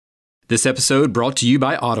This episode brought to you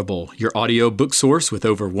by Audible, your audio book source with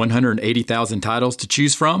over 180,000 titles to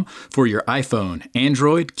choose from for your iPhone,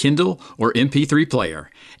 Android, Kindle, or MP3 player.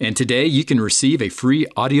 And today you can receive a free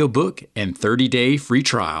audiobook and 30-day free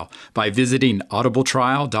trial by visiting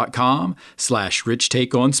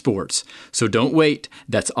audibletrial.com/richtakeonsports. So don't wait.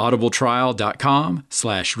 That's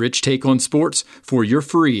audibletrial.com/richtakeonsports for your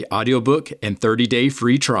free audiobook and 30-day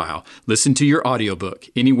free trial. Listen to your audiobook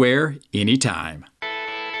anywhere, anytime.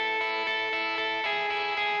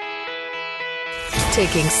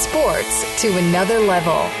 Taking sports to another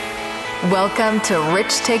level. Welcome to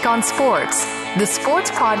Rich Take on Sports, the sports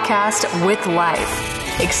podcast with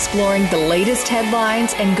life, exploring the latest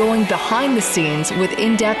headlines and going behind the scenes with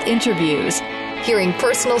in-depth interviews, hearing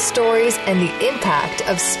personal stories and the impact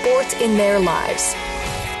of sports in their lives.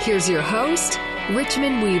 Here's your host,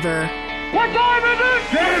 Richmond Weaver. What time is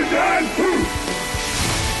it?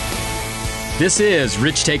 This is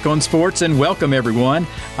Rich Take on Sports, and welcome everyone.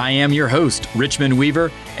 I am your host, Richmond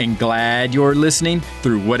Weaver, and glad you're listening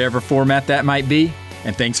through whatever format that might be.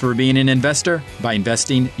 And thanks for being an investor by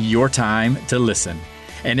investing your time to listen.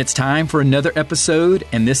 And it's time for another episode,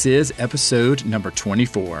 and this is episode number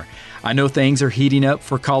 24. I know things are heating up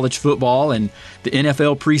for college football, and the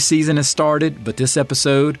NFL preseason has started, but this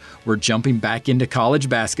episode, we're jumping back into college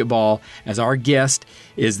basketball as our guest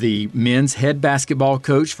is the men's head basketball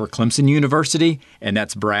coach for Clemson University, and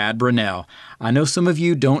that's Brad Brownell. I know some of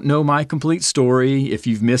you don't know my complete story if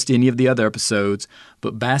you've missed any of the other episodes,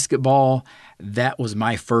 but basketball, that was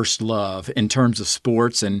my first love in terms of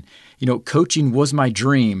sports, and coaching was my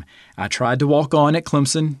dream. I tried to walk on at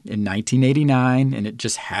Clemson in 1989, and it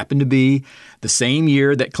just happened to be the same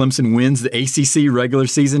year that Clemson wins the ACC regular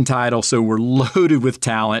season title, so we're loaded with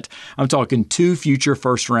talent. I'm talking 2 future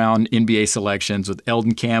first-round NBA selections with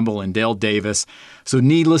Eldon Campbell and Dale Davis. So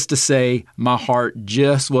needless to say, my heart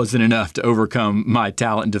just wasn't enough to overcome my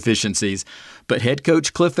talent deficiencies. But head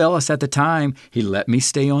coach Cliff Ellis at the time, he let me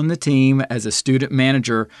stay on the team as a student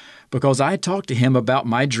manager because I had talked to him about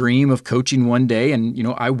my dream of coaching one day, and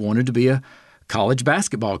I wanted to be a college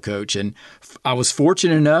basketball coach. And I was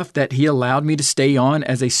fortunate enough that he allowed me to stay on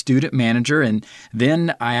as a student manager. And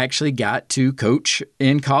then I actually got to coach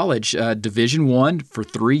in college, Division I for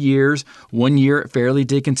 3 years, 1 year at Fairleigh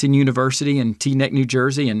Dickinson University in Teaneck, New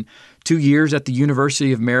Jersey, and 2 years at the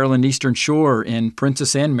University of Maryland Eastern Shore in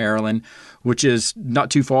Princess Anne, Maryland, which is not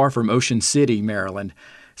too far from Ocean City, Maryland.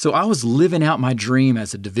 So I was living out my dream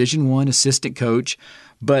as a Division I assistant coach,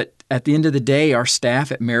 but at the end of the day, our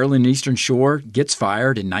staff at Maryland Eastern Shore gets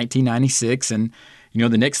fired in 1996, and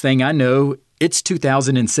the next thing I know, it's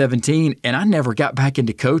 2017, and I never got back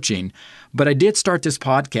into coaching. But I did start this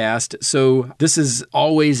podcast, so this is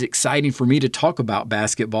always exciting for me to talk about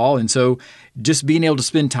basketball. And so just being able to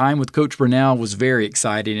spend time with Coach Brownell was very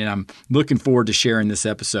exciting, and I'm looking forward to sharing this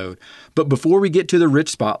episode. But before we get to the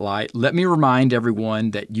Rich Spotlight, let me remind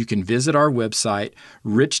everyone that you can visit our website,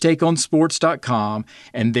 richtakeonsports.com,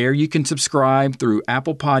 and there you can subscribe through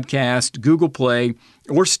Apple Podcast, Google Play,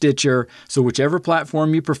 or Stitcher, so whichever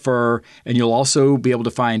platform you prefer, and you'll also be able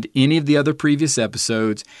to find any of the other previous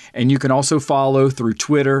episodes, and you can also follow through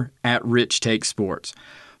Twitter at RichTakeSports.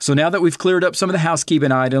 So now that we've cleared up some of the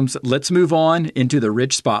housekeeping items, let's move on into the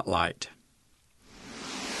Rich Spotlight.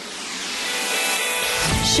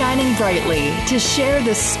 Shining brightly to share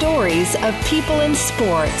the stories of people in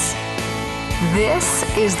sports. This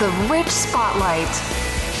is the Rich Spotlight.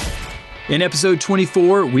 In episode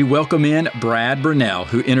 24, we welcome in Brad Brownell,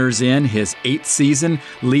 who enters in his 8th season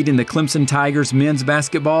leading the Clemson Tigers men's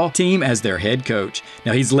basketball team as their head coach.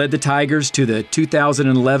 Now, he's led the Tigers to the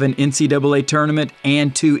 2011 NCAA tournament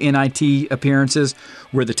and 2 NIT appearances,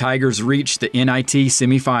 where the Tigers reached the NIT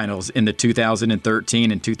semifinals in the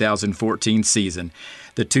 2013 and 2014 season.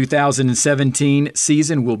 The 2017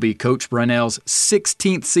 season will be Coach Brownell's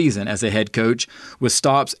 16th season as a head coach, with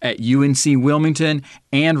stops at UNC Wilmington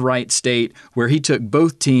and Wright State, where he took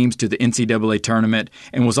both teams to the NCAA tournament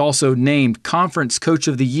and was also named Conference Coach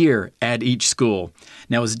of the Year at each school.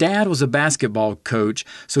 Now, his dad was a basketball coach,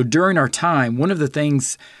 so during our time, one of the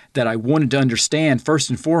things that I wanted to understand first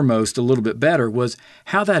and foremost a little bit better was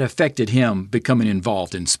how that affected him becoming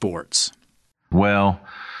involved in sports. Well,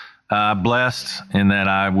 blessed in that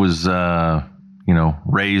I was,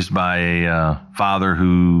 raised by a father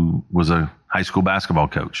who was a high school basketball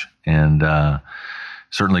coach. And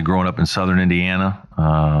certainly growing up in Southern Indiana,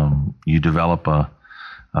 you develop a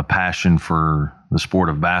passion for the sport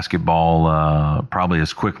of basketball probably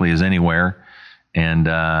as quickly as anywhere. And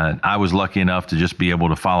I was lucky enough to just be able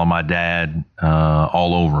to follow my dad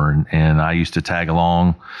all over. And I used to tag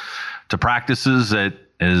along to practices at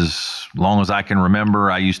as long as I can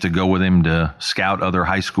remember. I used to go with him to scout other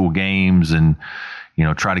high school games and,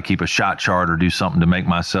 try to keep a shot chart or do something to make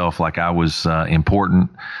myself like I was important.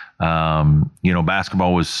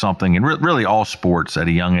 Basketball was something, and really all sports at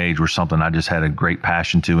a young age were something I just had a great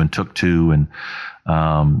passion to and took to and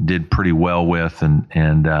did pretty well with.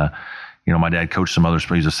 And my dad coached some other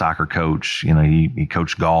sports. He's a soccer coach. He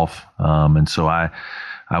coached golf. And so I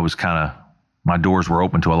was my doors were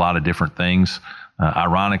open to a lot of different things.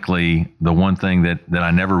 Ironically, the one thing that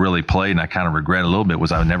I never really played, and I kind of regret a little bit,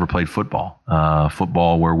 was I never played football.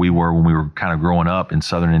 Football where we were when we were kind of growing up in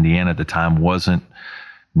Southern Indiana at the time wasn't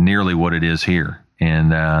nearly what it is here.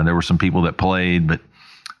 And there were some people that played, but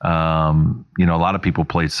a lot of people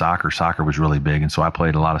played soccer. Soccer was really big, and so I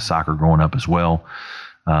played a lot of soccer growing up as well.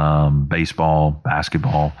 Baseball,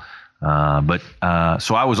 basketball.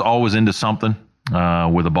 So I was always into something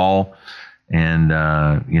with a ball. And,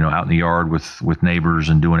 out in the yard with neighbors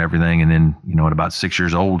and doing everything. And then, at about 6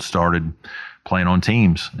 years old, started playing on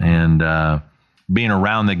teams and being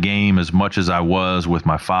around the game as much as I was with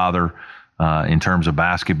my father in terms of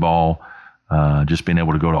basketball, just being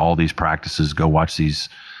able to go to all these practices, go watch these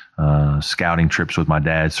scouting trips with my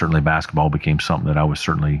dad. Certainly basketball became something that I was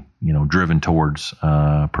certainly, driven towards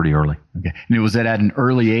pretty early. Okay. And it was at an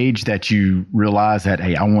early age that you realized that,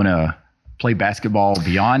 hey, I want to play basketball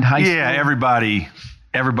beyond high school? Yeah, everybody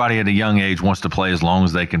at a young age wants to play as long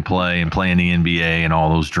as they can play and play in the NBA and all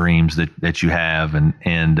those dreams that you have.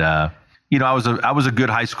 And I was a good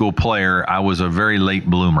high school player. I was a very late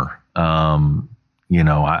bloomer.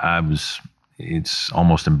 It's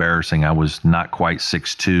almost embarrassing. I was not quite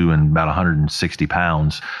 6'2" and about 160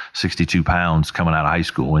 pounds, 62 pounds coming out of high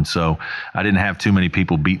school. And so I didn't have too many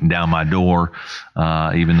people beating down my door,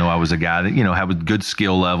 even though I was a guy that, had a good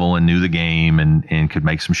skill level and knew the game and could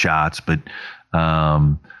make some shots. But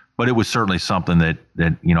it was certainly something that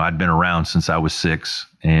I'd been around since I was 6.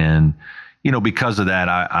 And, because of that,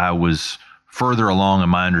 I was further along in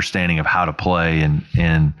my understanding of how to play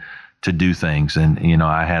and to do things. And,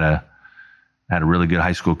 I had a really good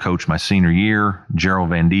high school coach my senior year,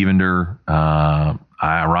 Gerald Van Devender.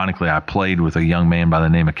 Ironically, I played with a young man by the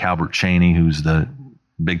name of Calbert Cheney, who's the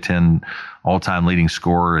Big Ten all-time leading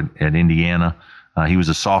scorer at Indiana. He was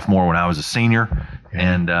a sophomore when I was a senior.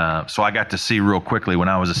 And so I got to see real quickly when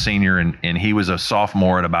I was a senior, and he was a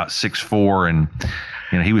sophomore at about 6'4",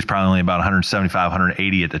 and he was probably only about 175,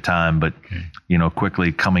 180 at the time. But,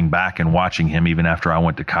 quickly coming back and watching him even after I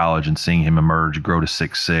went to college and seeing him emerge, grow to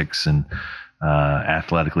 6'6", and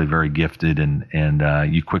athletically very gifted,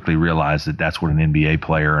 and you quickly realize that that's what an NBA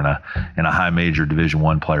player and a high major Division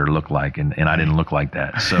I player look like, and I didn't look like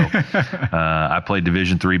that. So I played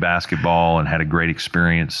Division III basketball and had a great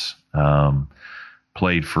experience.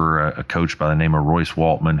 Played for a coach by the name of Royce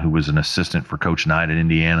Waltman, who was an assistant for Coach Knight at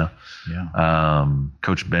Indiana. Yeah.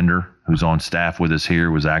 Coach Bender, who's on staff with us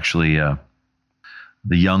here, was actually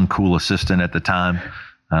the young, cool assistant at the time.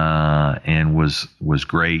 And was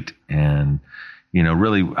great. And,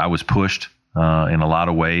 really I was pushed, in a lot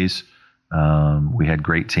of ways. We had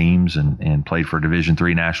great teams and played for a Division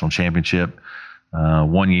III national championship,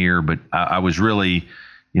 1 year, but I was really,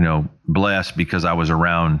 blessed because I was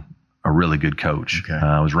around a really good coach. Okay.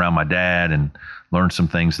 I was around my dad and learned some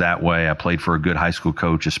things that way. I played for a good high school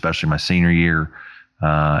coach, especially my senior year.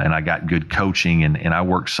 And I got good coaching and I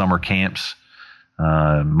worked summer camps,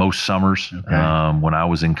 most summers, when I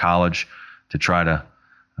was in college to try to,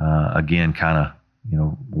 again, kind of,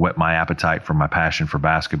 whet my appetite for my passion for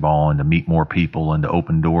basketball and to meet more people and to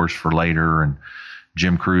open doors for later. And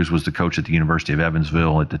Jim Cruz was the coach at the University of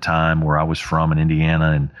Evansville at the time where I was from in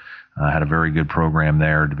Indiana, and had a very good program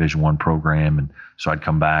there, Division I program. And so I'd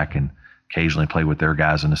come back and occasionally play with their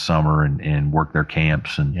guys in the summer and work their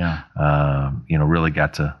camps and, really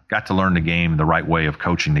got to learn the game, the right way of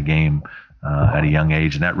coaching the game at a young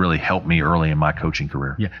age. And that really helped me early in my coaching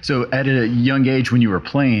career. Yeah. So at a young age when you were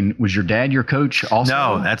playing, was your dad your coach also?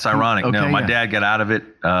 No, that's ironic. Okay, no, my dad got out of it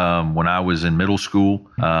when I was in middle school.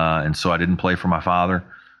 And so I didn't play for my father.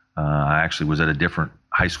 I actually was at a different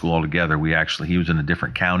high school altogether. He was in a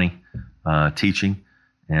different county teaching.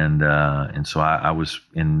 And so I was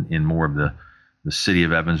in more of the city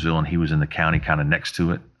of Evansville, and he was in the county kind of next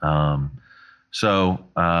to it. But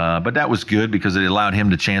that was good because it allowed him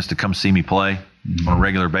the chance to come see me play on a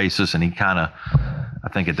regular basis. And he kind of, I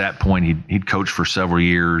think at that point he'd coached for several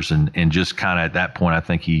years and just kind of at that point, I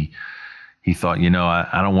think he thought,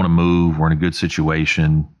 I don't want to move. We're in a good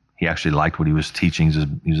situation. He actually liked what he was teaching.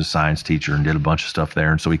 He was a science teacher and did a bunch of stuff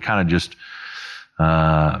there. And so he kind of just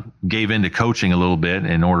gave into coaching a little bit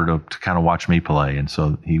in order to kind of watch me play. And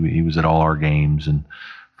so he was at all our games and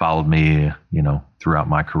followed me, throughout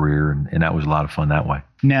my career. And that was a lot of fun that way.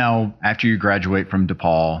 Now, after you graduate from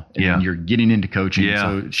DePaul and then you're getting into coaching,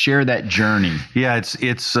 so share that journey. Yeah, it's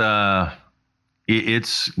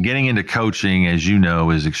getting into coaching, as you know,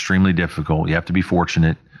 is extremely difficult. You have to be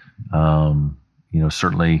fortunate.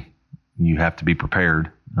 Certainly you have to be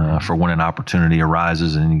prepared for when an opportunity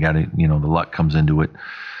arises, and you got to, the luck comes into it.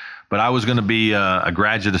 But I was going to be a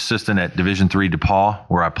graduate assistant at Division III DePaul,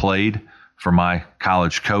 where I played for my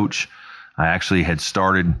college coach. I actually had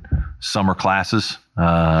started summer classes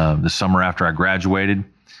the summer after I graduated.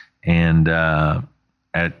 And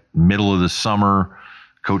at middle of the summer,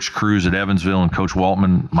 Coach Cruz at Evansville and Coach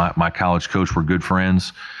Waltman, my college coach, were good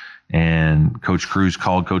friends. And Coach Cruz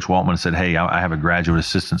called Coach Waltman and said, "Hey, I have a graduate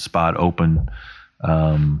assistant spot open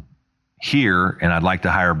here, and I'd like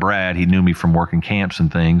to hire Brad. He knew me from working camps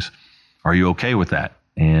and things. Are you okay with that?"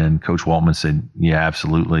 And Coach Waltman said, "Yeah,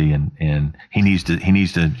 absolutely." And he needs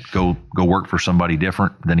to go work for somebody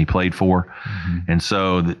different than he played for. Mm-hmm. And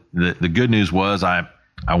so the good news was I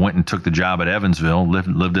went and took the job at Evansville,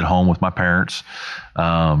 lived at home with my parents.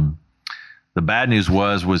 The bad news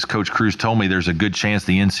was Coach Cruz told me there's a good chance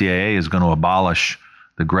the NCAA is going to abolish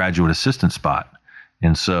the graduate assistant spot.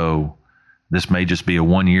 And so this may just be a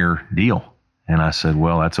 1-year deal. And I said,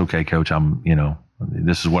 "Well, that's okay, Coach.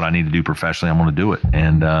 This is what I need to do professionally. I'm going to do it."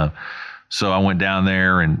 And so I went down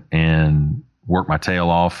there and worked my tail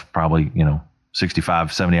off, probably,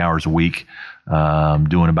 65, 70 hours a week,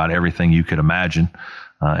 doing about everything you could imagine,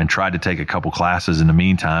 and tried to take a couple classes in the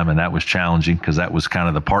meantime. And that was challenging because that was kind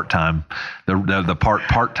of the part-time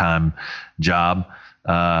job.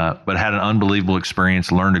 But had an unbelievable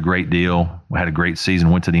experience, learned a great deal, had a great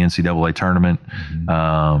season, went to the NCAA tournament.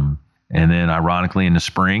 Mm-hmm. And then ironically in the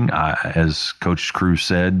spring, as Coach Cruz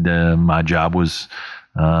said, my job was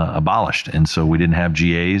abolished. And so we didn't have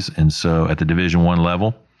GAs. And so at the Division I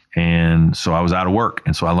level. And so I was out of work.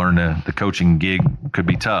 And so I learned the coaching gig could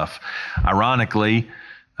be tough. Ironically,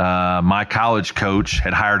 my college coach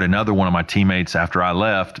had hired another one of my teammates after I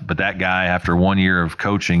left. But that guy, after 1 year of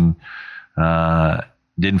coaching,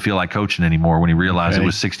 didn't feel like coaching anymore when he realized it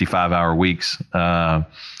was 65-hour weeks.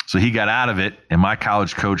 So he got out of it, and my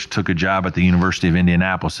college coach took a job at the University of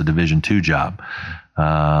Indianapolis, a Division II job.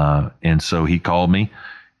 And so he called me,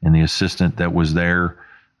 and the assistant that was there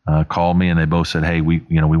called me, and they both said, "Hey, we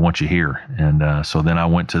want you here." And so then I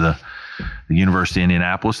went to the University of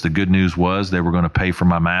Indianapolis. The good news was they were going to pay for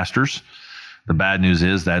my master's. The bad news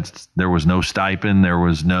is that there was no stipend, there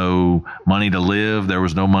was no money to live, there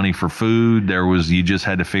was no money for food, you just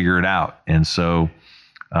had to figure it out. And so,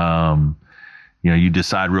 you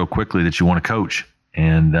decide real quickly that you want to coach.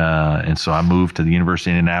 And so I moved to the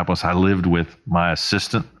University of Indianapolis. I lived with my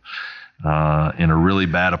assistant in a really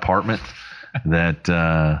bad apartment that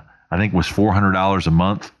I think was $400 a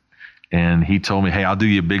month. And he told me, "Hey, I'll do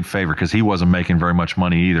you a big favor," because he wasn't making very much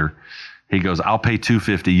money either. He goes, "I'll pay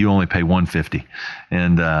 $250. You only pay $150."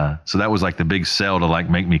 And so that was like the big sell to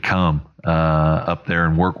make me come up there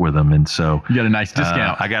and work with him. And so you got a nice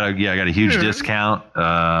discount. I got a huge discount.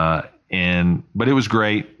 But it was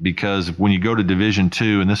great because when you go to Division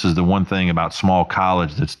II, and this is the one thing about small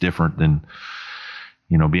college that's different than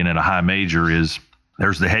being at a high major, is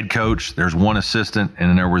there's the head coach, there's one assistant, and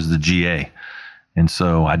then there was the GA. And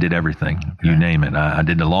so I did everything, you name it. I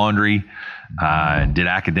did the laundry. I did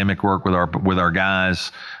academic work with our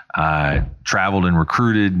guys. I traveled and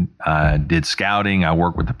recruited. I did scouting. I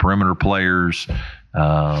worked with the perimeter players.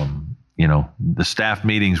 The staff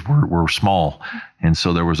meetings were small, and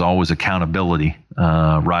so there was always accountability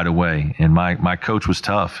right away. And my coach was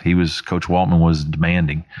tough. Coach Waltman was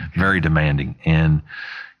demanding, very demanding. And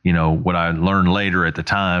what I learned later at the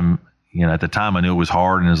time. At the time I knew it was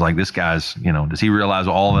hard, and it was like, this guy's, does he realize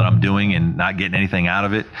all that I'm doing and not getting anything out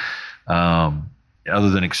of it other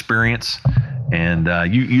than experience? And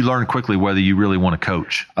you learn quickly whether you really want to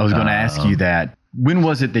coach. I was going to ask you that. When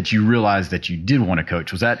was it that you realized that you did want to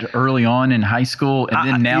coach? Was that early on in high school? And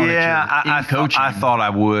then now that you're in coaching? I thought I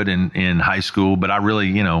would in high school, but I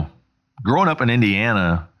really, growing up in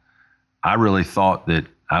Indiana, I really thought that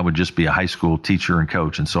I would just be a high school teacher and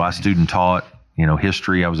coach. And so I student taught.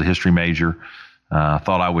 History. I was a history major. I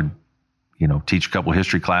thought I would, teach a couple of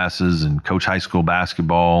history classes and coach high school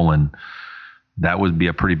basketball. And that would be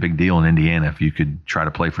a pretty big deal in Indiana if you could try to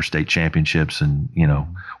play for state championships and,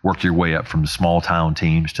 work your way up from the small town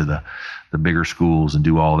teams to the bigger schools and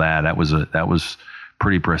do all that. That was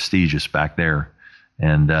pretty prestigious back there.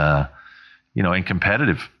 And, and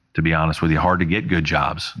competitive, to be honest with you, hard to get good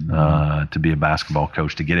jobs, to be a basketball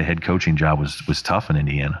coach. To get a head coaching job was tough in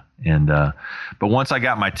Indiana. And but once I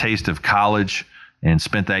got my taste of college and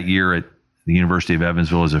spent that year at the the University of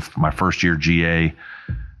Evansville as my first year GA,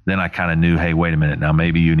 then I kind of knew, hey, wait a minute, now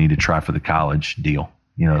maybe you need to try for the college deal,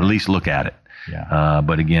 at least look at it. Yeah.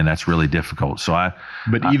 But again, that's really difficult. So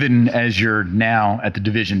even as you're now at the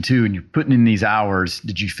Division II and you're putting in these hours,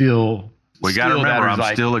 did you feel? We got to remember,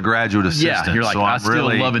 I'm still a graduate assistant. Yeah, you're like, so I'm still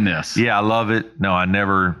really loving this. Yeah, I love it. No, I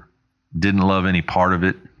never didn't love any part of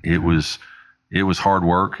it. It was hard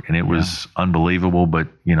work and it was unbelievable. But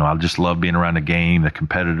I just love being around the game. The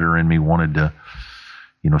competitor in me wanted to,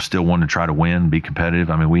 still wanted to try to win, be competitive.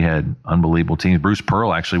 I mean, we had unbelievable teams. Bruce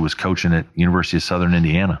Pearl actually was coaching at University of Southern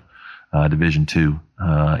Indiana, Division II,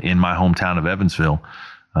 in my hometown of Evansville.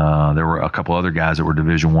 There were a couple other guys that were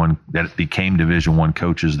Division I that became Division I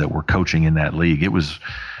coaches that were coaching in that league. It was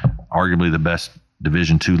arguably the best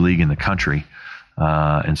Division II league in the country.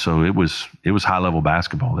 And so it was high level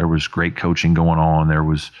basketball. There was great coaching going on. There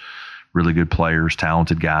was really good players,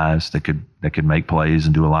 talented guys that could make plays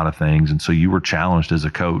and do a lot of things. And so you were challenged as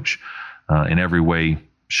a coach, in every way,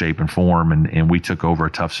 shape and form. And we took over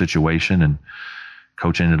a tough situation and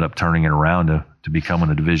coach ended up turning it around to becoming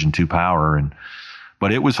a Division II power.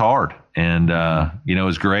 But it was hard. And, it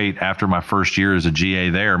was great. After my first year as a GA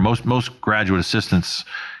there, most graduate assistants,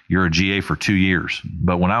 you're a GA for 2 years.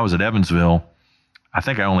 But when I was at Evansville, I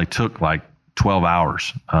think I only took like 12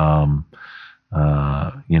 hours.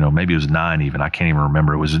 Maybe it was 9 even. I can't even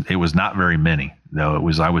remember. It was not very many though.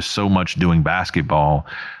 I was so much doing basketball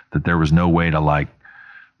that there was no way to like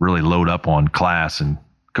really load up on class, and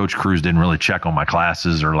Coach Cruz didn't really check on my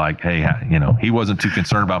classes or like, hey, he wasn't too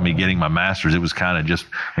concerned about me getting my master's. It was kind of just,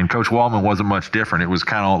 and Coach Waltman wasn't much different. It was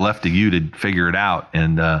kind of left to you to figure it out.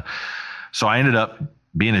 And so I ended up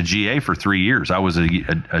being a GA for 3 years. I was a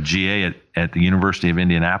GA at the University of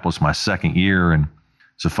Indianapolis my second year. And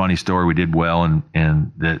it's a funny story. We did well.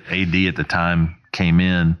 And the AD at the time came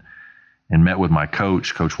in and met with my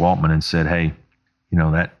coach, Coach Waltman, and said, hey,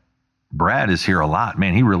 that Brad is here a lot,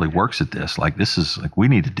 man. He really works at this. Like, this is like, we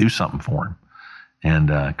need to do something for him.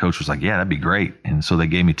 And coach was like, yeah, that'd be great. And so they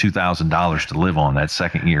gave me $2,000 to live on that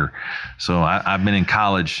second year. So I've been in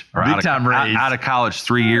college or out of college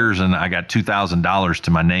 3 years, and I got $2,000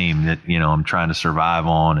 to my name that, I'm trying to survive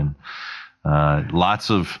on. And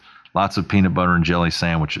lots of peanut butter and jelly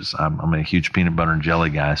sandwiches. I'm a huge peanut butter and jelly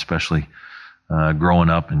guy, especially growing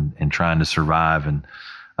up and trying to survive. And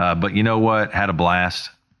but you know what? Had a blast.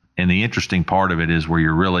 And the interesting part of it is where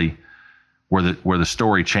you're really where the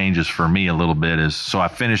story changes for me a little bit is, so I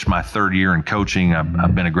finished my third year in coaching.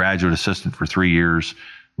 I've been a graduate assistant for 3 years,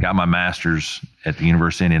 got my master's at the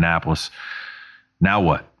University of Indianapolis. Now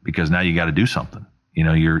what? Because now you got to do something.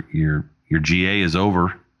 Your GA is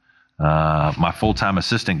over. My full-time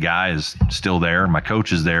assistant guy is still there. My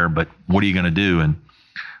coach is there, but what are you going to do? And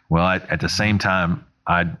well, at the same time,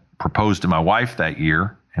 I proposed to my wife that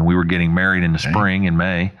year, and we were getting married in the spring in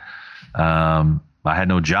May. I had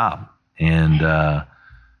no job. And,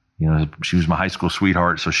 she was my high school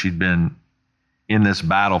sweetheart. So she'd been in this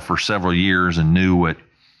battle for several years and knew what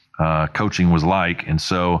coaching was like. And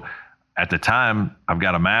so at the time, I've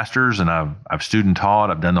got a master's and I've student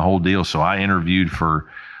taught. I've done the whole deal. So I interviewed for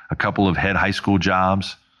a couple of head high school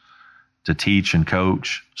jobs to teach and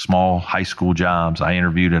coach, small high school jobs. I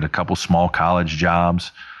interviewed at a couple small college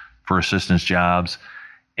jobs for assistance jobs,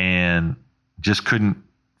 and just couldn't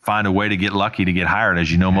find a way to get lucky to get hired.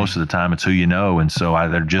 As you know, most of the time it's who you know. And so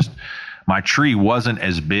my tree wasn't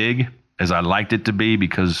as big as I liked it to be,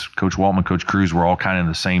 because Coach Waltman, Coach Cruz were all kind of in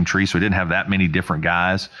the same tree. So I didn't have that many different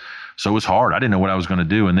guys. So it was hard. I didn't know what I was going to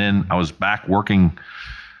do. And then I was back working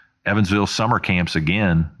Evansville summer camps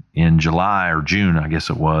again in July or June, I guess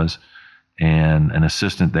it was. And an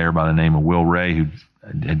assistant there by the name of Will Ray, who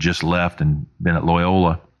had just left and been at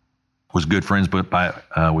Loyola, was good friends with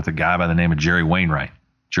a guy by the name of Jerry Wainwright.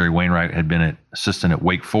 Jerry Wainwright had been an assistant at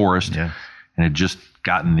Wake Forest and had just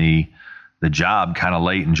gotten the job kind of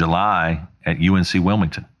late in July at UNC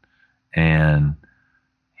Wilmington. And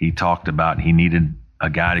he talked about he needed a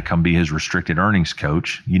guy to come be his restricted earnings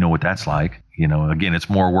coach. You know what that's like. Again, it's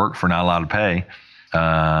more work for not a lot of pay.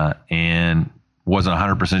 And wasn't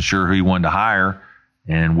 100% sure who he wanted to hire.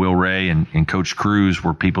 And Will Ray and Coach Cruz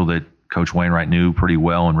were people that Coach Wainwright knew pretty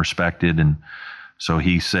well and respected. And so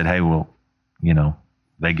he said, hey, well,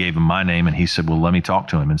 they gave him my name, and he said, well, let me talk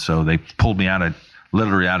to him. And so they pulled me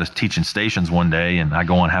literally out of teaching stations one day, and I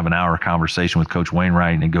go on and have an hour conversation with Coach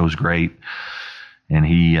Wainwright, and it goes great. And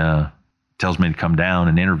he tells me to come down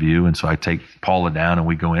and interview. And so I take Paula down and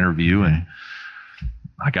we go interview, and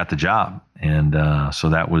I got the job. And so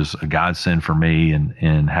that was a godsend for me,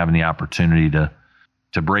 and having the opportunity to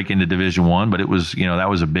break into Division I. But it was, that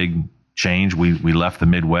was a big change. We left the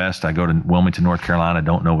Midwest. I go to Wilmington, North Carolina,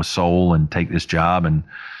 don't know a soul, and take this job. And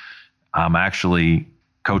I'm actually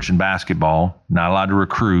coaching basketball, not allowed to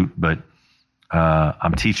recruit, but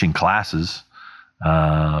I'm teaching classes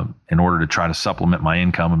in order to try to supplement my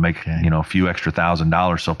income and make a few extra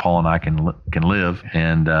 $1,000 so Paul and I can live.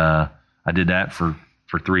 And I did that for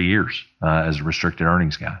 3 years as a restricted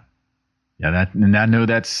earnings guy. Yeah, and I know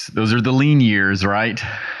those are the lean years, right?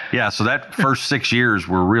 Yeah, so that first 6 years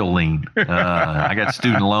were real lean. I got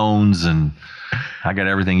student loans and I got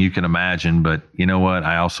everything you can imagine. But you know what?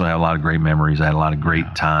 I also have a lot of great memories. I had a lot of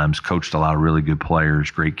great times, coached a lot of really good players,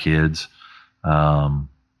 great kids.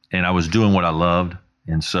 And I was doing what I loved.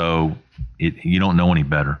 And so you don't know any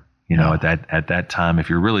better. You know, at that time, if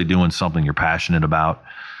you're really doing something you're passionate about,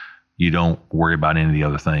 you don't worry about any of the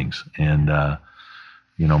other things. And,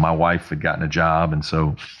 my wife had gotten a job, and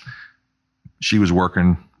so she was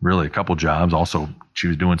working really a couple jobs. Also, she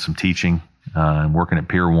was doing some teaching and working at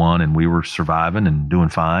Pier 1, and we were surviving and doing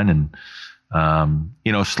fine. And,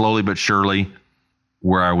 slowly but surely,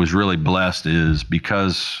 where I was really blessed is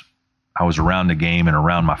because I was around the game and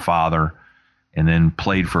around my father, and then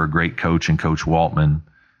played for a great coach in Coach Waltman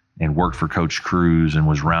and worked for Coach Cruz and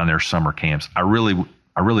was around their summer camps. I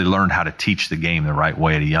really learned how to teach the game the right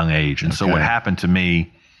way at a young age. And so what happened to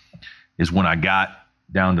me is when I got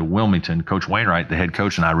down to Wilmington, Coach Wainwright, the head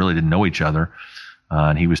coach, and I really didn't know each other.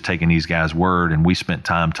 And he was taking these guys' word, and we spent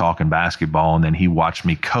time talking basketball, and then he watched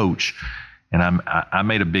me coach. And I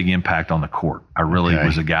made a big impact on the court. I really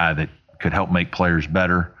was a guy that could help make players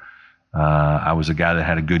better. I was a guy that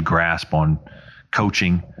had a good grasp on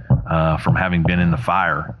coaching from having been in the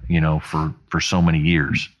fire, for so many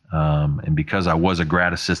years. And because I was a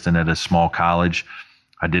grad assistant at a small college,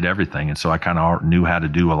 I did everything. And so I kind of knew how to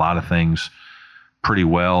do a lot of things pretty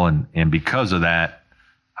well. And because of that,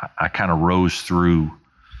 I kind of rose through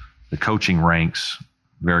the coaching ranks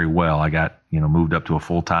very well. I got, moved up to a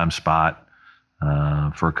full-time spot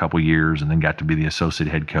for a couple years, and then got to be the associate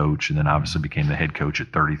head coach, and then obviously became the head coach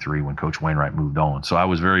at 33 when Coach Wainwright moved on. So I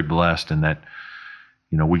was very blessed in that,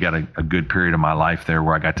 we got a good period of my life there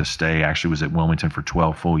where I got to stay. Actually was at Wilmington for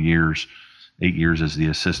 12 full years, 8 years as the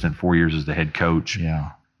assistant, 4 years as the head coach.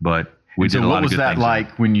 Yeah. But we did a lot of good things. What was that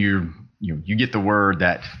like when you get the word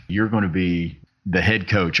that you're going to be the head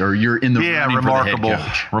coach, or you're in the running for the head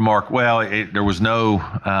coach? Remarkable. Well, there was no,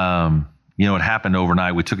 it happened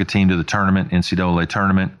overnight. We took a team to the tournament, NCAA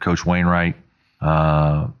tournament. Coach Wainwright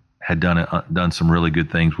had done some really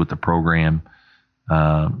good things with the program.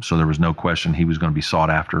 So there was no question he was going to be sought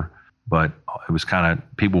after. But it was kind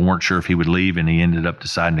of, people weren't sure if he would leave, and he ended up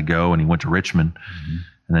deciding to go, and he went to Richmond. Mm-hmm.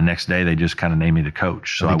 And the next day they just kind of named me the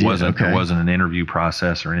coach. So it wasn't an interview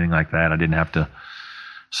process or anything like that. I didn't have to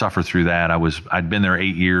suffer through that. I'd been there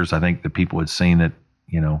 8 years. I think the people had seen that,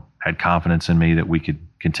 had confidence in me that we could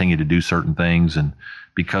continue to do certain things. And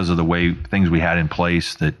because of the way things we had in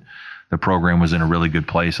place, that the program was in a really good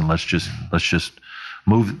place, and let's just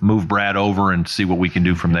move Brad over and see what we can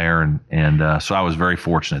do from there. And so I was very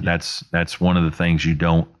fortunate. That's one of the things you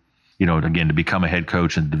don't, again, to become a head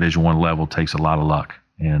coach at the Division I level takes a lot of luck.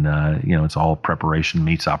 And, it's all preparation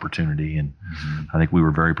meets opportunity. And I think we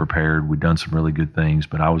were very prepared. We'd done some really good things,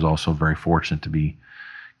 but I was also very fortunate to be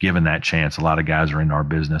given that chance. A lot of guys are in our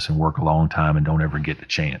business and work a long time and don't ever get the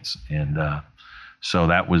chance. And so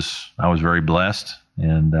I was very blessed.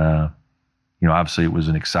 And, obviously it was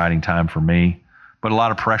an exciting time for me, but a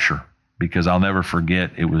lot of pressure, because I'll never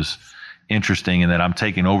forget, it was interesting in that I'm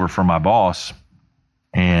taking over from my boss,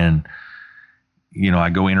 and, I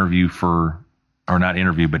go interview not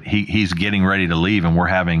interview, but he's getting ready to leave, and we're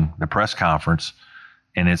having the press conference.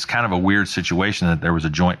 And it's kind of a weird situation that there was a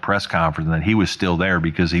joint press conference and that he was still there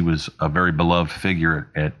because he was a very beloved figure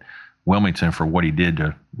at Wilmington for what he did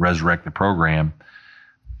to resurrect the program.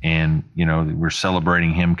 And, we're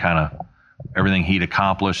celebrating him, kind of everything he'd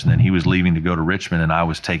accomplished. And then he was leaving to go to Richmond, and I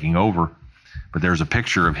was taking over. But there's a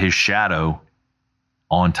picture of his shadow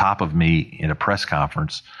on top of me in a press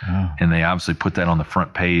conference. Oh. And they obviously put that on the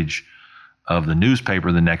front page of the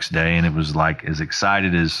newspaper the next day. And it was like, as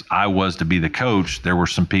excited as I was to be the coach, there were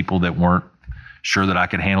some people that weren't sure that I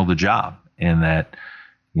could handle the job. And that,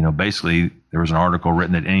 basically there was an article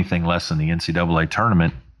written that anything less than the NCAA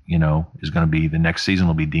tournament, is going to be, the next season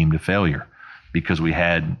will be deemed a failure, because we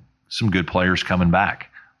had some good players coming back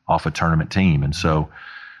off a tournament team. And so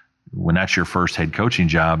when that's your first head coaching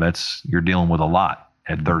job, you're dealing with a lot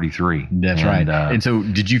at 33. That's right. And so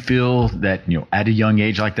did you feel that, at a young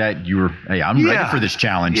age like that, you were, hey, I'm ready for this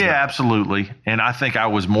challenge? Yeah, absolutely. And I think I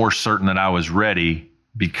was more certain that I was ready,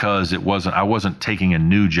 because I wasn't taking a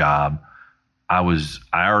new job. I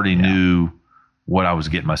already knew what I was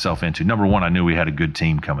getting myself into. Number one, I knew we had a good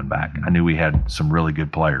team coming back. I knew we had some really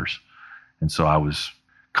good players. And so I was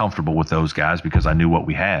comfortable with those guys because I knew what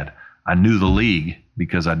we had. I knew the league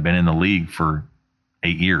because I'd been in the league for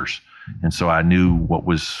 8 years. And so I knew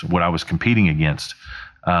what I was competing against.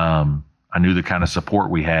 I knew the kind of support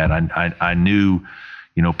we had. I knew,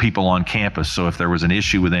 people on campus. So if there was an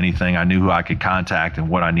issue with anything, I knew who I could contact and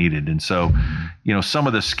what I needed. And so, some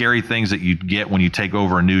of the scary things that you get when you take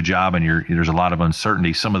over a new job and there's a lot of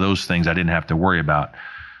uncertainty, some of those things I didn't have to worry about.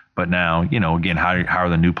 But now, again, how are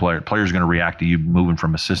the new players going to react to you moving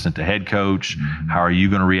from assistant to head coach? Mm-hmm. How are you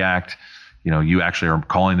going to react? You actually are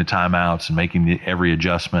calling the timeouts and making every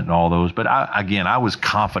adjustment and all those. But I was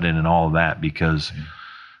confident in all of that because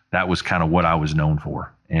that was kind of what I was known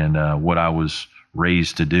for and what I was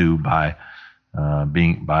raised to do by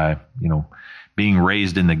being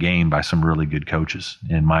raised in the game by some really good coaches.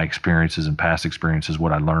 And my experiences and past experiences,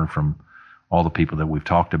 what I learned from all the people that we've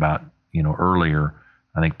talked about, earlier,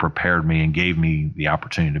 I think prepared me and gave me the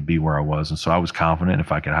opportunity to be where I was. And so I was confident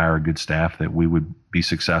if I could hire a good staff that we would be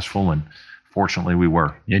successful. And fortunately we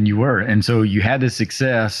were. And you were. And so you had this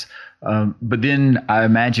success. But then I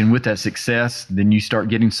imagine with that success, then you start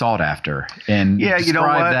getting sought after. And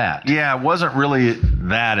describe that. Yeah, it wasn't really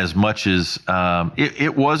that as much as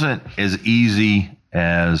it wasn't as easy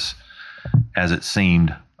as it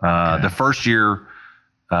seemed. Okay. The first year,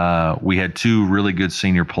 we had 2 really good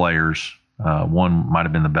senior players. One might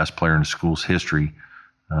have been the best player in the school's history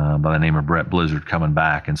by the name of Brett Blizzard coming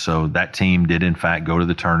back. And so that team did, in fact, go to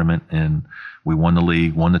the tournament, and we won the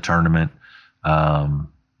league, won the tournament.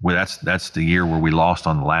 That's the year where we lost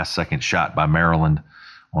on the last second shot by Maryland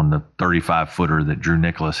on the 35-footer that Drew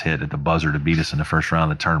Nicholas hit at the buzzer to beat us in the first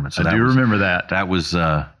round of the tournament. So I do remember that. That was,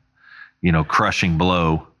 crushing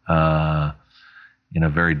blow in a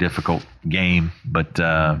very difficult game. But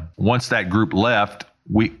once that group left,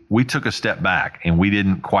 we took a step back, and we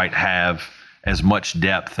didn't quite have as much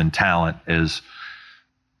depth and talent as –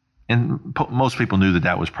 and most people knew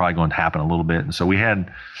that was probably going to happen a little bit. And so we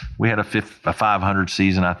had a 500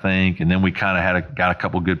 season, I think, and then we kind of got a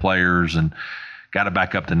couple good players and got it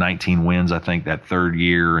back up to 19 wins, I think, that third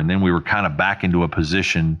year. And then we were kind of back into a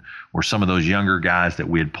position where some of those younger guys that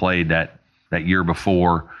we had played that year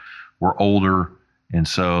before were older. And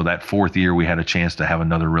so that fourth year we had a chance to have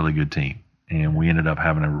another really good team. And we ended up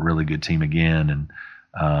having a really good team again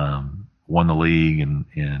and won the league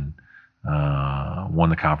and won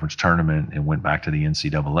the conference tournament and went back to the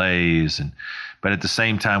NCAAs. But at the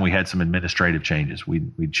same time, we had some administrative changes.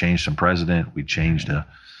 We'd changed some president. We changed an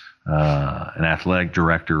athletic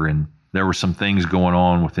director. And there were some things going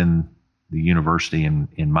on within the university and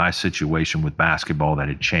in my situation with basketball that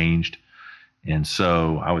had changed. And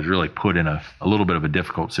so I was really put in a little bit of a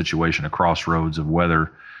difficult situation, a crossroads of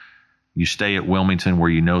whether you stay at Wilmington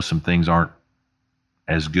where some things aren't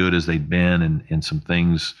as good as they'd been and some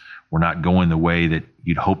things were not going the way that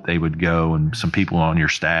you'd hope they would go, and some people on your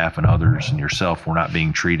staff and others and yourself were not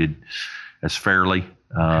being treated as fairly.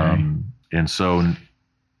 Okay. And so,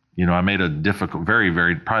 I made a difficult, very,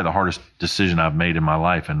 very, probably the hardest decision I've made in my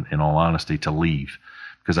life, in all honesty, to leave,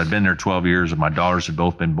 because I'd been there 12 years and my daughters had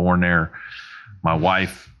both been born there. My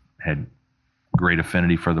wife had great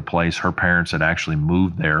affinity for the place. Her parents had actually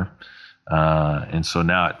moved there. And so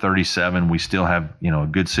now at 37, we still have, a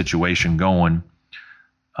good situation going.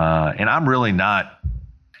 And I'm really not,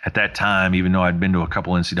 at that time, even though I'd been to a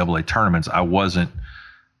couple NCAA tournaments, I wasn't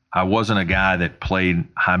a guy that played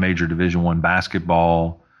high major Division I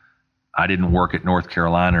basketball. I didn't work at North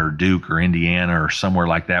Carolina or Duke or Indiana or somewhere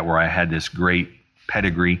like that where I had this great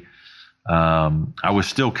pedigree. I was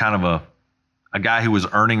still kind of a guy who was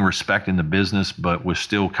earning respect in the business, but was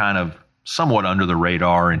still kind of somewhat under the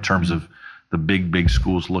radar in terms of the big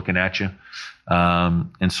schools looking at you.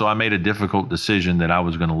 And so I made a difficult decision that I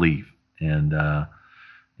was going to leave, and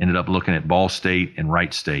ended up looking at Ball State and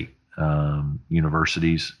Wright State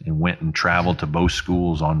universities, and went and traveled to both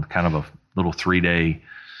schools on kind of a little 3-day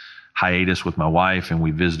hiatus with my wife. And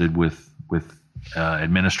we visited with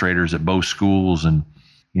administrators at both schools, and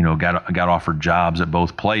got offered jobs at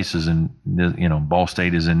both places. And Ball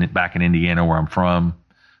State is back in Indiana where I'm from.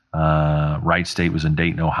 Wright State was in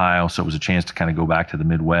Dayton, Ohio. So it was a chance to kind of go back to the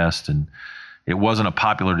Midwest. And it wasn't a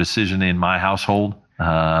popular decision in my household,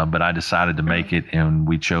 but I decided to make it, and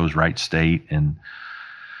we chose Wright State. And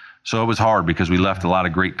so it was hard because we left a lot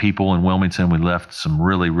of great people in Wilmington. We left some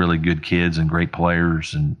really, really good kids and great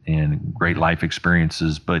players and great life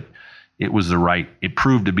experiences. But it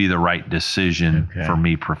proved to be the right decision for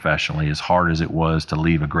me professionally, as hard as it was to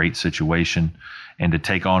leave a great situation and to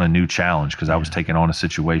take on a new challenge, because I was taking on a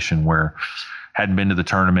situation where hadn't been to the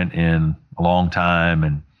tournament in a long time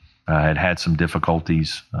and had some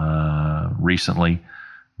difficulties recently,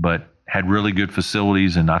 but had really good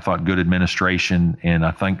facilities and I thought good administration, and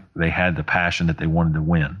I think they had the passion that they wanted to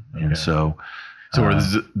win. Okay. And so are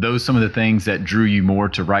those some of the things that drew you more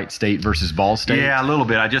to Wright State versus Ball State? Yeah, a little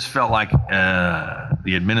bit. I just felt like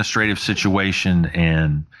the administrative situation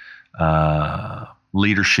and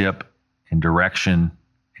leadership and direction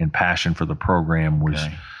and passion for the program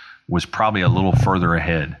was probably a little further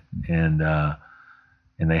ahead, and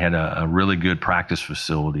they had a really good practice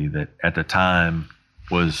facility that at the time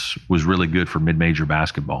was really good for mid-major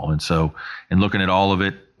basketball. And so, in looking at all of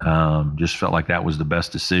it, just felt like that was the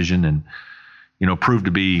best decision, and proved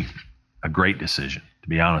to be a great decision, to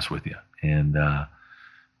be honest with you. And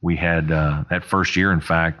we had that first year, in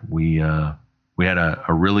fact, we had a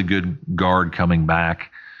really good guard coming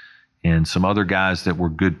back and some other guys that were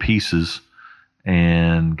good pieces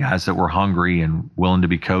and guys that were hungry and willing to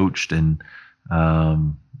be coached. And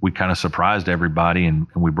we kind of surprised everybody, and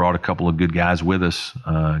we brought a couple of good guys with us,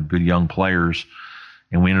 good young players,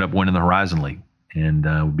 and we ended up winning the Horizon League. And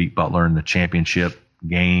we beat Butler in the championship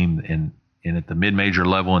game. And at the mid-major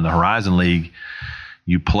level in the Horizon League,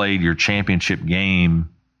 you played your championship game.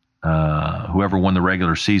 Whoever won the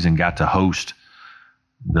regular season got to host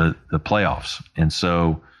the playoffs. And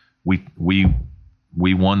so we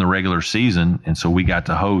won the regular season, and so we got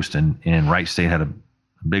to host. And Wright State had a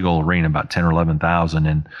big old arena, about 10 or 11,000.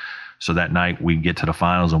 And so that night we get to the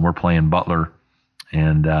finals, and we're playing Butler,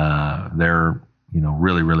 and they're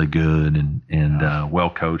really, really good and well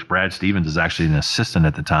coached. Brad Stevens is actually an assistant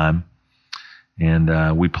at the time.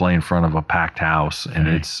 And we play in front of a packed house, and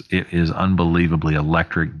it is unbelievably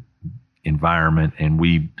electric environment. And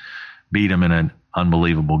we beat them in an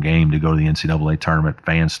unbelievable game to go to the NCAA tournament.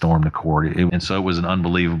 Fans stormed the court, and so it was an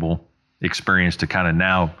unbelievable experience to kind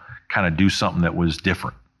of do something that was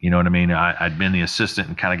different. You know what I mean? I'd been the assistant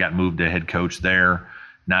and kind of got moved to head coach there.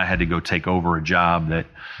 Now I had to go take over a job that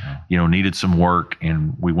needed some work,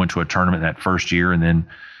 and we went to a tournament that first year, and then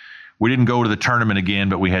we didn't go to the tournament again,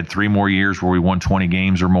 but we had 3 more years where we won 20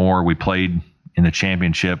 games or more. We played in the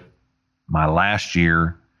championship my last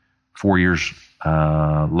year, 4 years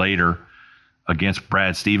later, against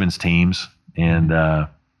Brad Stevens' teams. And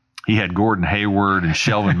he had Gordon Hayward and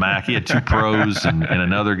Shelvin Mack. He had 2 pros and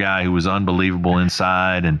another guy who was unbelievable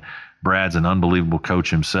inside. And Brad's an unbelievable coach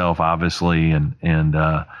himself, obviously. And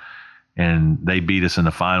they beat us in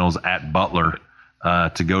the finals at Butler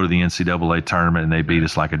to go to the NCAA tournament, and they beat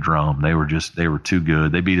us like a drum. They were too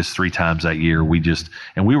good. They beat us 3 times that year.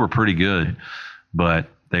 And we were pretty good, but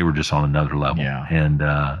they were just on another level. Yeah. And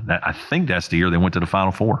I think that's the year they went to the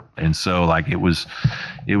Final Four. And so it was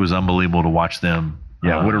unbelievable to watch them.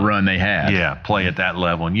 Yeah, what a run they had. Yeah, play at that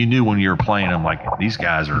level. And you knew when you were playing them, like, these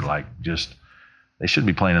guys are they shouldn't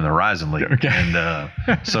be playing in the Horizon League. Okay.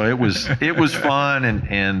 And so it was fun,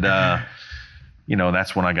 and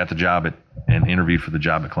that's when I got the job and interviewed for the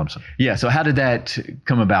job at Clemson. Yeah. So how did that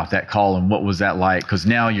come about, that call, and what was that like? Because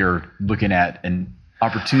now you're looking at an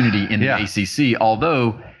opportunity in the ACC,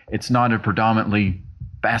 although it's not a predominantly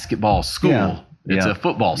basketball school. It's a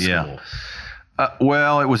football school. Yeah.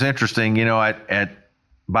 Well, it was interesting.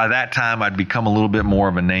 By that time, I'd become a little bit more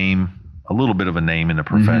of a name in the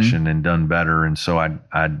profession and done better. And so I'd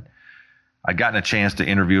gotten a chance to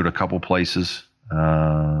interview at a couple places.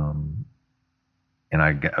 And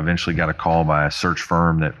I eventually got a call by a search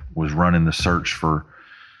firm that was running the search for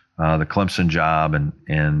the Clemson job.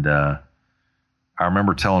 And I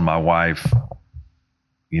remember telling my wife,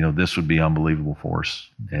 this would be unbelievable for us.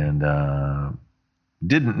 And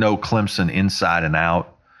didn't know Clemson inside and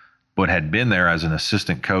out, but had been there as an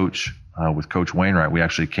assistant coach with Coach Wainwright. We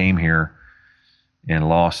actually came here and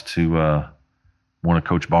lost to one of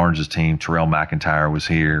Coach Barnes' team. Terrell McIntyre was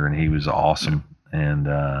here, and he was awesome. And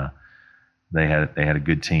they had a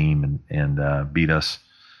good team and beat us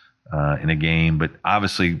in a game. But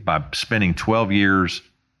obviously, by spending 12 years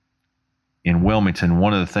in Wilmington,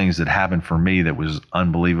 one of the things that happened for me that was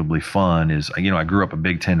unbelievably fun is, I grew up a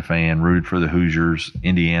Big Ten fan, rooted for the Hoosiers,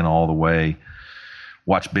 Indiana all the way,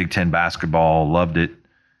 watched Big Ten basketball, loved it,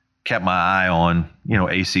 kept my eye on,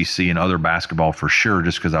 ACC and other basketball for sure,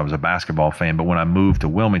 just because I was a basketball fan. But when I moved to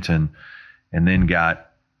Wilmington and then got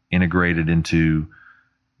integrated into,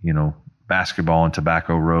 basketball and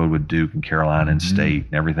Tobacco Road with Duke and Carolina and State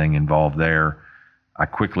and everything involved there, I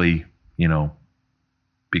quickly,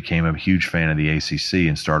 became a huge fan of the ACC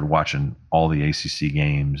and started watching all the ACC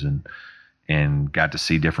games and got to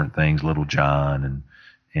see different things, Little John,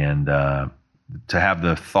 and to have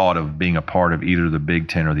the thought of being a part of either the Big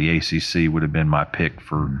Ten or the ACC would have been my pick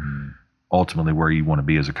for ultimately where you want to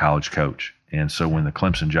be as a college coach. And so when the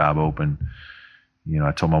Clemson job opened,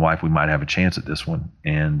 I told my wife we might have a chance at this one.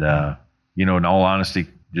 And, in all honesty,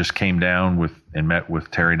 just came down and met with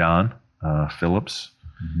Terry Don Phillips,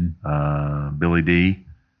 Billy D,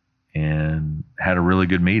 and had a really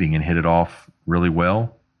good meeting and hit it off really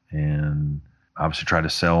well. And obviously tried to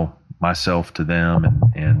sell myself to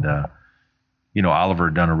them. And Oliver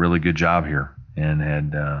had done a really good job here and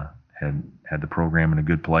had the program in a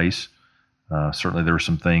good place. Certainly there were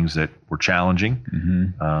some things that were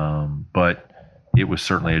challenging, but it was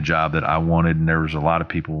certainly a job that I wanted. And there was a lot of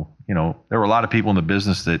people, there were a lot of people in the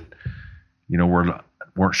business that,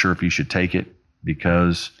 weren't sure if you should take it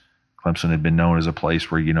because Clemson had been known as a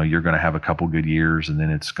place where, you're going to have a couple good years and then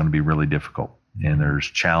it's going to be really difficult. And there's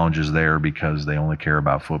challenges there because they only care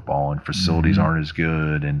about football and facilities aren't as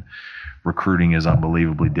good and recruiting is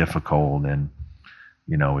unbelievably difficult. And,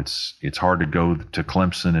 it's hard to go to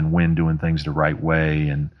Clemson and win doing things the right way.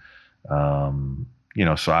 And,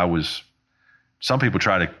 so some people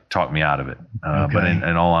try to talk me out of it. But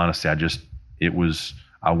in all honesty,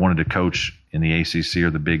 I wanted to coach in the ACC or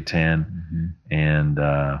the Big Ten. And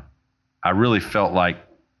I really felt like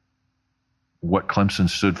what Clemson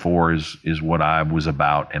stood for is what I was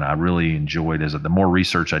about. And I really enjoyed the more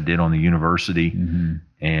research I did on the university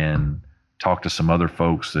and talked to some other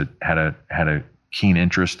folks that had a keen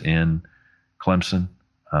interest in Clemson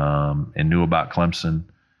and knew about Clemson.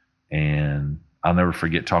 And I'll never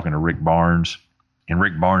forget talking to Rick Barnes and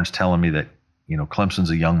Rick Barnes telling me that, Clemson's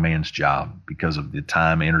a young man's job because of the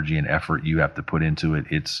time, energy, and effort you have to put into it.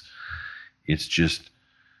 It's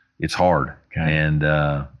hard. Okay. And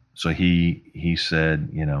so he said,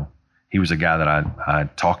 he was a guy that I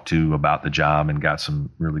talked to about the job and got some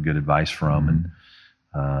really good advice from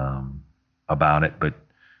and about it. But,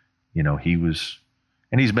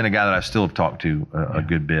 he's been a guy that I still have talked to a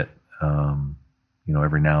good bit,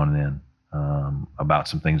 every now and then about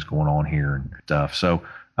some things going on here and stuff. So,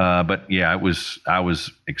 but yeah, I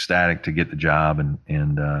was ecstatic to get the job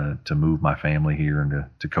and to move my family here and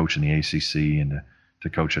to coach in the ACC and to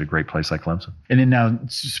coach at a great place like Clemson. And then now,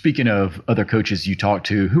 speaking of other coaches you talk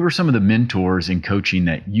to, who are some of the mentors in coaching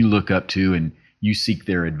that you look up to and you seek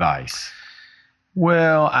their advice?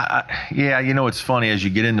 Well, it's funny as you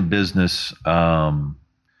get into business.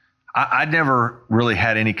 I never really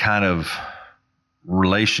had any kind of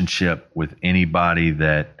relationship with anybody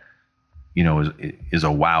that, is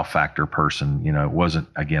a wow factor person. It wasn't,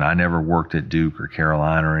 again, I never worked at Duke or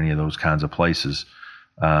Carolina or any of those kinds of places.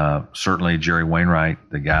 Certainly Jerry Wainwright,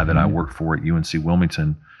 the guy that I worked for at UNC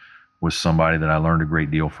Wilmington, was somebody that I learned a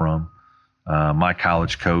great deal from. My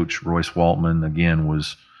college coach, Royce Waltman, again,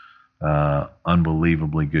 was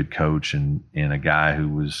unbelievably good coach and a guy who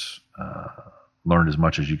was learned as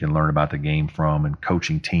much as you can learn about the game from and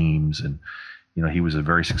coaching teams. And, he was a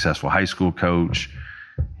very successful high school coach.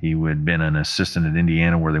 He had been an assistant at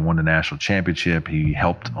Indiana where they won the national championship. He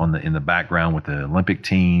helped in the background with the Olympic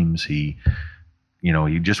teams. He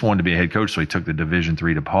just wanted to be a head coach, so he took the Division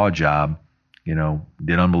III DePauw job,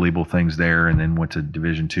 did unbelievable things there, and then went to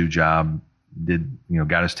Division II job,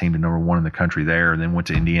 got his team to number 1 in the country there, and then went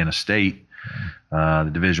to Indiana State, the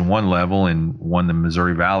Division I level, and won the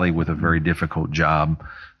Missouri Valley with a very difficult job,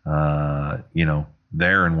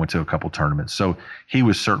 there, and went to a couple tournaments. So he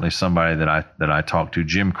was certainly somebody that I talked to.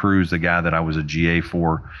 Jim Cruz, the guy that I was a GA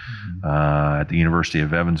for at the University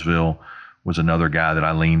of Evansville, was another guy that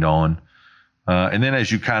I leaned on. And then as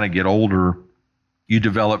you kind of get older, you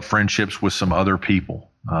develop friendships with some other people,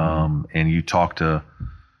 and you talk to,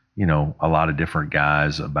 a lot of different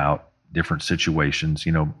guys about different situations.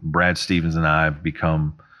 Brad Stevens and I have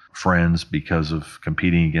become friends because of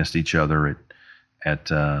competing against each other at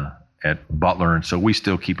Butler, and so we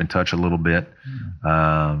still keep in touch a little bit.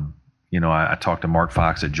 I talked to Mark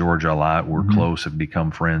Fox at Georgia a lot. We're close, have become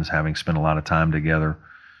friends, having spent a lot of time together.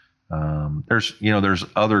 There's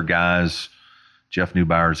other guys. Jeff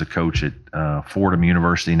Neubauer is a coach at Fordham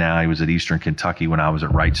University now. He was at Eastern Kentucky when I was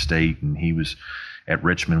at Wright State, and he was at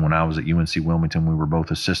Richmond when I was at UNC Wilmington. We were both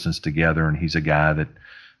assistants together, and he's a guy that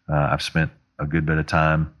I've spent a good bit of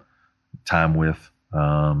time with,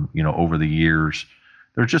 over the years.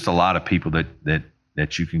 There's just a lot of people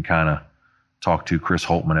that you can kind of talk to. Chris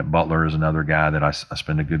Holtman at Butler is another guy that I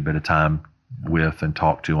spend a good bit of time with and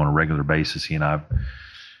talk to on a regular basis. He and I,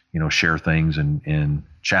 share things and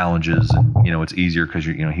challenges, and it's easier because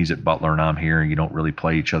he's at Butler and I'm here, and you don't really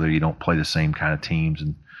play each other. You don't play the same kind of teams,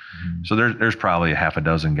 and so there's probably a half a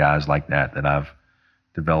dozen guys like that I've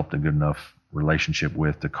developed a good enough relationship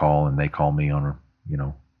with to call, and they call me on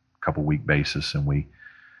a couple week basis, and we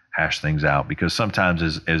hash things out, because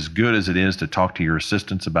sometimes as good as it is to talk to your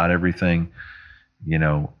assistants about everything, you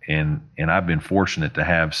know, and I've been fortunate to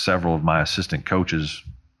have several of my assistant coaches,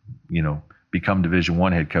 you know, become Division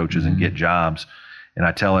I head coaches and get jobs. And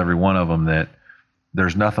I tell every one of them that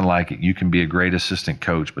there's nothing like it. You can be a great assistant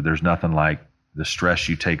coach, but there's nothing like the stress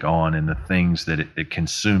you take on and the things that it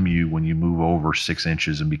consume you when you move over 6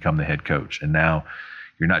 inches and become the head coach. And now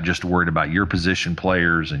you're not just worried about your position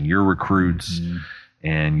players and your recruits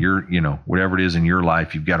and your, you know, whatever it is in your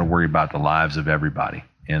life, you've got to worry about the lives of everybody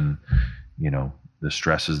and, you know, the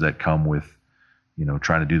stresses that come with, you know,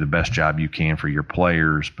 trying to do the best job you can for your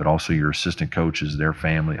players, but also your assistant coaches, their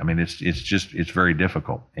family. I mean, it's very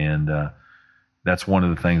difficult. And that's one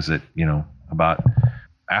of the things that, you know, about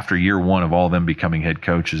after year one of all of them becoming head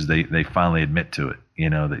coaches, they finally admit to it, you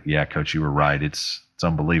know, that, yeah, coach, you were right. It's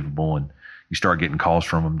unbelievable. And you start getting calls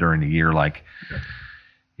from them during the year like,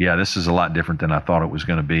 yeah, this is a lot different than I thought it was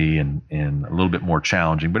going to be, and a little bit more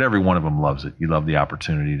challenging, but every one of them loves it. You love the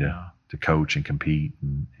opportunity to coach and compete.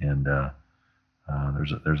 And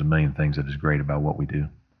there's a million things that is great about what we do.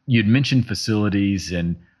 You'd mentioned facilities,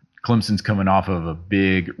 and Clemson's coming off of a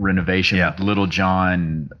big renovation with Little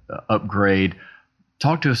John upgrade.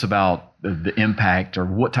 Talk to us about the impact, or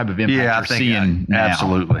what type of impact you're seeing now.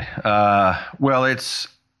 Absolutely. Well,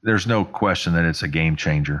 there's no question that it's a game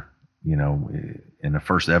changer. You know, and the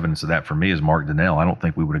first evidence of that for me is Mark Donnell. I don't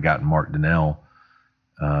think we would have gotten Mark Donnell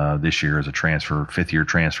this year as a transfer, fifth-year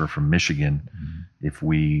transfer from Michigan, if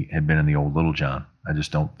we had been in the old Little John. I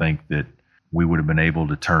just don't think that we would have been able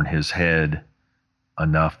to turn his head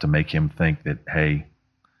enough to make him think that, hey,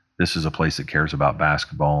 this is a place that cares about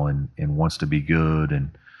basketball and wants to be good. And,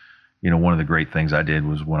 you know, one of the great things I did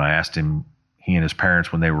was when I asked him, he and his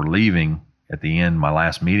parents, when they were leaving at the end, my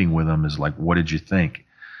last meeting with them is like, what did you think?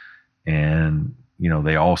 And, you know,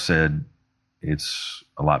 they all said it's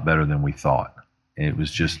a lot better than we thought. It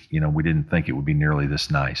was just, you know, we didn't think it would be nearly this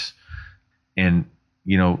nice. And,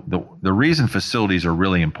 you know, the reason facilities are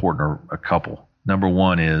really important are a couple. Number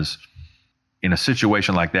one is, in a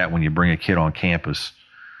situation like that, when you bring a kid on campus,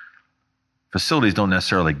 facilities don't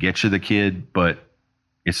necessarily get you the kid, but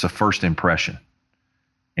it's the first impression.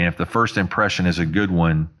 And if the first impression is a good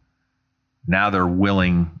one, now they're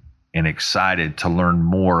willing and excited to learn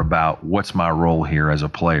more about what's my role here as a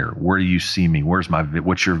player. Where do you see me?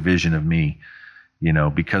 What's your vision of me? You know,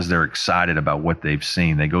 because they're excited about what they've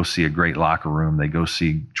seen. They go see a great locker room. They go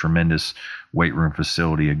see tremendous weight room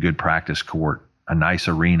facility, a good practice court, a nice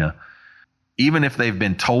arena. Even if they've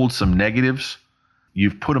been told some negatives,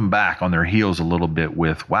 you've put them back on their heels a little bit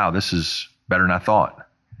with, wow, this is better than I thought.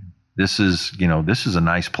 This is a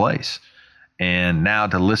nice place. And now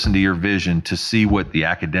to listen to your vision, to see what the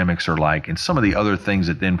academics are like and some of the other things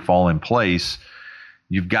that then fall in place,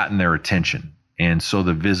 you've gotten their attention. And so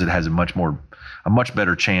the visit has a much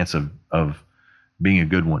better chance of being a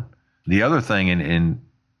good one. The other thing, and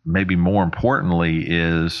maybe more importantly,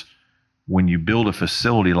 is when you build a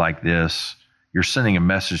facility like this, you're sending a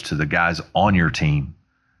message to the guys on your team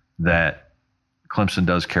that Clemson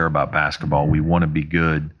does care about basketball. We want to be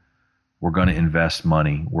good. We're going to invest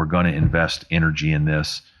money. We're going to invest energy in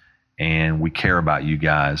this. And we care about you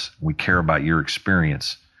guys. We care about your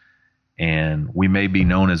experience. And we may be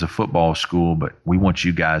known as a football school, but we want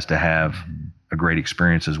you guys to have a great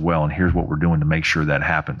experience as well. And here's what we're doing to make sure that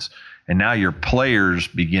happens. And now your players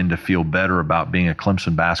begin to feel better about being a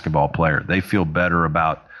Clemson basketball player. They feel better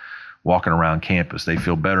about walking around campus. They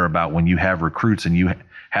feel better about when you have recruits and you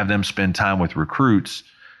have them spend time with recruits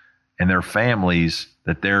and their families,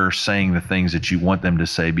 that they're saying the things that you want them to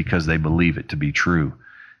say because they believe it to be true.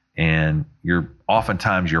 And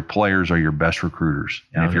oftentimes your players are your best recruiters.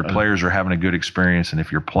 And if your players are having a good experience, and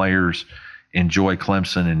if your players enjoy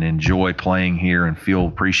Clemson and enjoy playing here and feel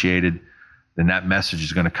appreciated, then that message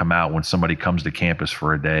is going to come out when somebody comes to campus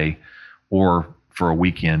for a day or for a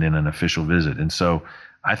weekend in an official visit. And so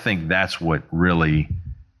I think that's what really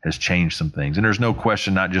has changed some things. And there's no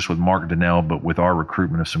question, not just with Mark Donnell, but with our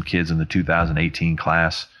recruitment of some kids in the 2018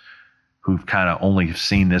 class who've kind of only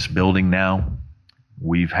seen this building now.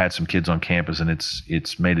 We've had some kids on campus, and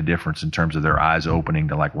it's made a difference in terms of their eyes opening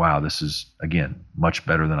to like, wow, this is, again, much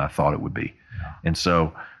better than I thought it would be. Yeah. And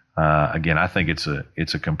so, again, I think it's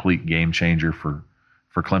a complete game changer for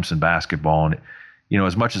Clemson basketball. And, you know,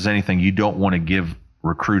 as much as anything, you don't want to give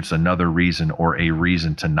recruits another reason or a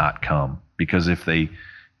reason to not come, because if they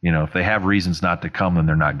have reasons not to come, then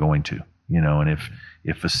they're not going to, you know. And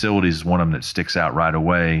if facilities is one of them that sticks out right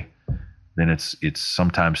away, then it's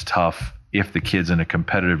sometimes tough if the kid's in a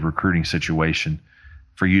competitive recruiting situation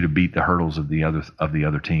for you to beat the hurdles of the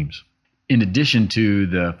other teams. In addition to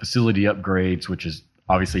the facility upgrades, which is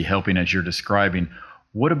obviously helping as you're describing.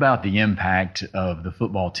 What about the impact of the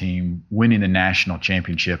football team winning the national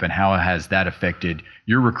championship, and how has that affected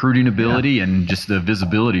your recruiting ability and just the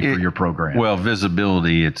visibility for your program? Well,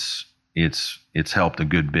 visibility, it's helped a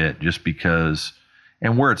good bit, just because,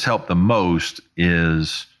 and where it's helped the most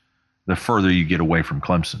is the further you get away from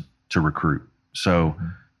Clemson to recruit. So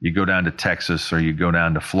you go down to Texas, or you go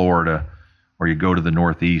down to Florida, or you go to the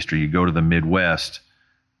Northeast, or you go to the Midwest,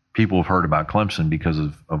 people have heard about Clemson because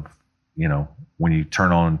of when you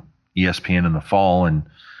turn on ESPN in the fall and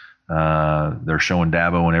they're showing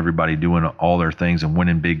Dabo and everybody doing all their things and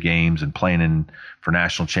winning big games and playing for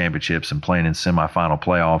national championships and playing in semifinal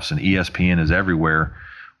playoffs, and ESPN is everywhere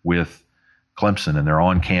with Clemson, and they're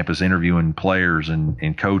on campus interviewing players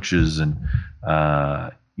and coaches, and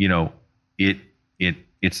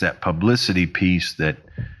it's that publicity piece that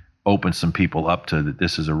opens some people up to that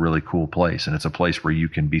this is a really cool place, and it's a place where you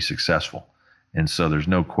can be successful. And so there's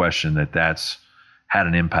no question that that's had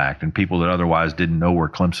an impact, and people that otherwise didn't know where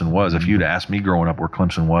Clemson was. If you'd asked me growing up where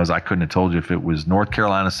Clemson was, I couldn't have told you if it was North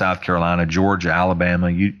Carolina, South Carolina, Georgia, Alabama.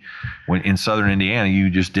 When in Southern Indiana, you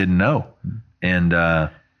just didn't know. And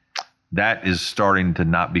that is starting to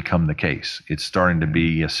not become the case. It's starting to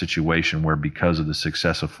be a situation where, because of the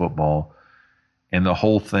success of football and the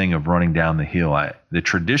whole thing of running down the hill, the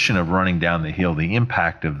tradition of running down the hill, the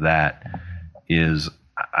impact of that is,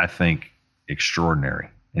 I think, extraordinary.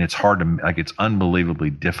 And it's hard to, it's unbelievably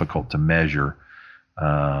difficult to measure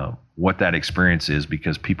what that experience is,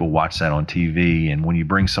 because people watch that on TV, and when you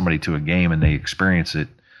bring somebody to a game and they experience it,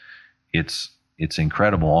 it's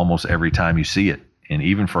incredible almost every time you see it. And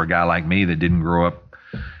even for a guy like me that didn't grow up,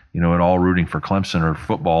 at all rooting for Clemson or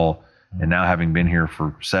football, and now having been here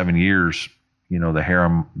for 7 years, the hair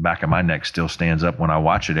on the back of my neck still stands up when I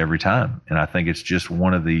watch it every time. And I think it's just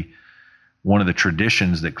one of the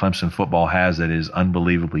traditions that Clemson football has that is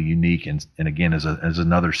unbelievably unique, and again, as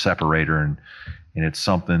another separator, and it's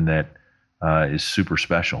something that is super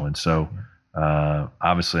special. And so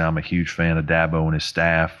obviously I'm a huge fan of Dabo and his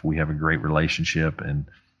staff. We have a great relationship, and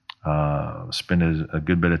spend a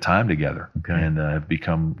good bit of time together, and have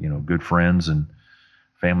become good friends and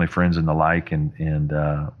family friends and the like, and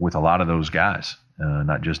with a lot of those guys,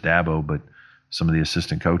 not just Dabo, but some of the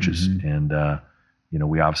assistant coaches. And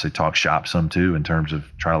we obviously talk shop some too, in terms of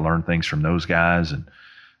try to learn things from those guys. And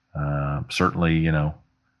certainly,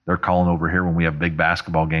 they're calling over here when we have big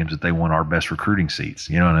basketball games that they want our best recruiting seats.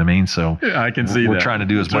 You know what I mean? So yeah, I can see we're that. trying to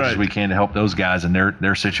do as much as we can to help those guys in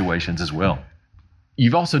their situations as well.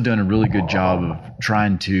 You've also done a really good job of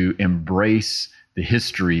trying to embrace the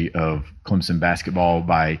history of Clemson basketball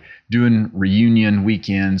by doing reunion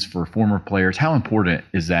weekends for former players. How important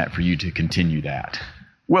is that for you to continue that?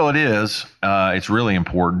 Well, it is. It's really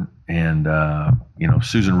important. And,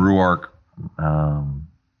 Susan Ruark,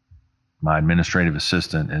 my administrative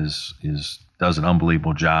assistant, does an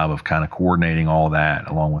unbelievable job of kind of coordinating all that,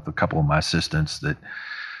 along with a couple of my assistants that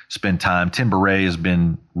spend time. Tim Beret has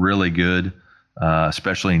been really good,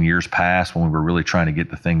 especially in years past when we were really trying to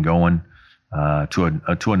get the thing going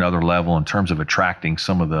to another level in terms of attracting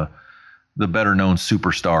some of the better known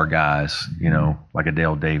superstar guys, like a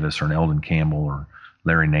Dale Davis or an Eldon Campbell or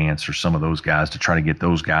Larry Nance or some of those guys, to try to get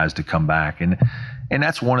those guys to come back. And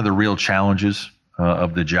that's one of the real challenges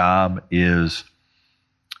of the job is,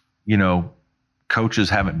 coaches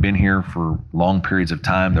haven't been here for long periods of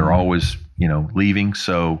time. They're always, leaving.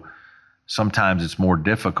 So sometimes it's more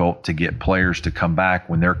difficult to get players to come back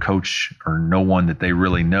when their coach or no one that they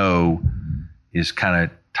really know is kind of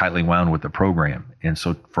tightly wound with the program. And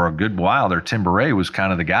so for a good while there, Tim Beret was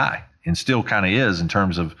kind of the guy, and still kind of is, in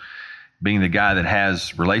terms of being the guy that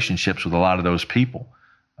has relationships with a lot of those people.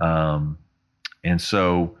 And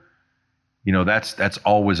so, that's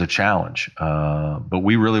always a challenge. But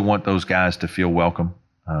we really want those guys to feel welcome.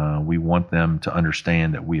 We want them to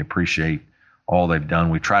understand that we appreciate all they've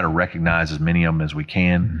done. We try to recognize as many of them as we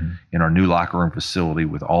can in our new locker room facility,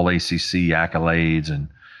 with all ACC accolades and,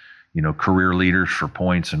 career leaders for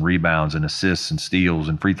points and rebounds and assists and steals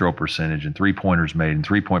and free throw percentage and 3-pointers made and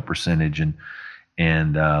 3-point percentage and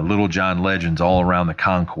Little John legends all around the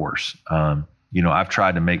concourse. I've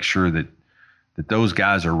tried to make sure that those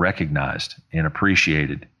guys are recognized and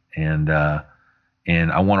appreciated. And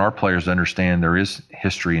I want our players to understand there is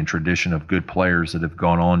history and tradition of good players that have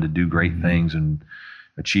gone on to do great things and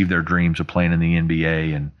achieve their dreams of playing in the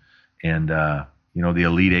NBA. And the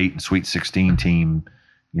Elite Eight and Sweet 16 team,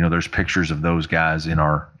 there's pictures of those guys in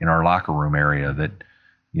our locker room area that,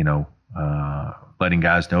 letting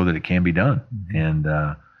guys know that it can be done. And,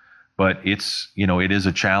 but it's, it is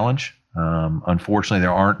a challenge. Unfortunately,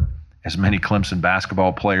 there aren't as many Clemson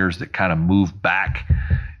basketball players that kind of moved back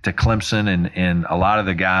to Clemson, and a lot of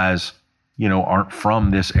the guys, aren't from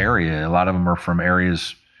this area. A lot of them are from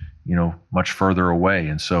areas, much further away,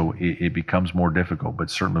 and so it becomes more difficult. But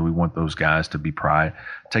certainly we want those guys to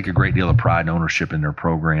take a great deal of pride and ownership in their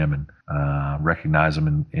program, and recognize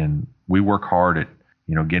them. And we work hard at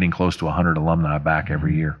getting close to 100 alumni back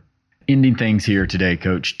every year. Ending things here today,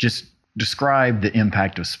 Coach, just describe the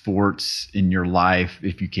impact of sports in your life,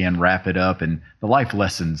 if you can wrap it up, and the life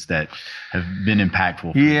lessons that have been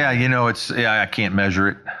impactful. Yeah, I can't measure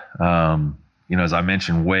it. As I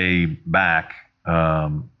mentioned way back,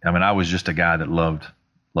 I was just a guy that loved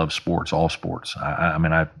sports, all sports.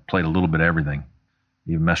 I played a little bit of everything.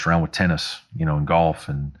 Even messed around with tennis, and golf,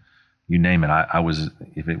 and you name it. I was,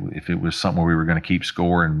 if it was something where we were going to keep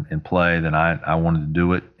score and play, then I wanted to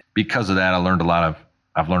do it. Because of that, I've learned a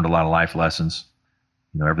lot of life lessons,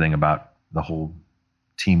 everything about the whole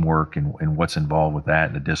teamwork and what's involved with that,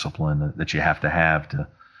 and the discipline that you have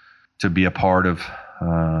to be a part of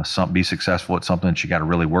be successful at something that you got to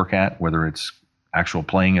really work at, whether it's actual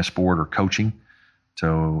playing a sport or coaching,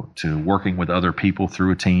 to working with other people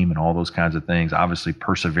through a team and all those kinds of things. Obviously,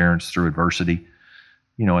 perseverance through adversity,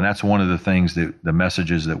 and that's one of the things that the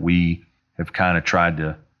messages that we have kind of tried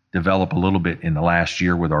to develop a little bit in the last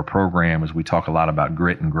year with our program, is we talk a lot about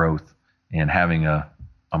grit and growth, and having a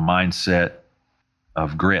mindset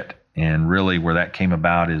of grit. And really where that came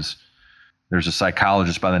about is there's a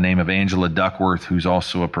psychologist by the name of Angela Duckworth, who's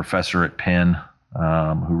also a professor at Penn,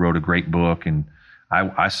 who wrote a great book. And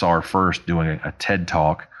I saw her first doing a TED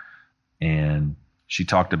Talk, and she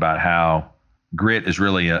talked about how grit is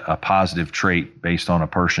really a positive trait based on a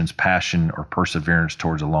person's passion or perseverance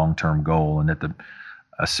towards a long-term goal, and that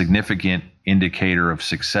a significant indicator of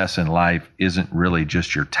success in life isn't really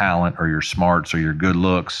just your talent or your smarts or your good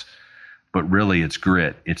looks, but really it's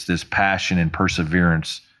grit. It's this passion and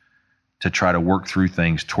perseverance to try to work through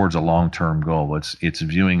things towards a long-term goal. It's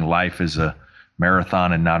viewing life as a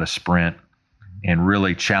marathon and not a sprint, and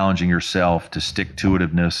really challenging yourself to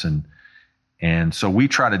stick-to-itiveness. And so we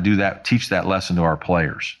try to do that, teach that lesson to our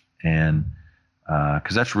players. And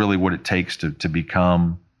because that's really what it takes to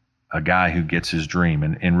become a guy who gets his dream.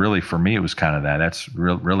 And really for me, it was kind of that. That's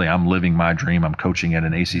really, I'm living my dream. I'm coaching at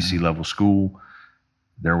an ACC level school.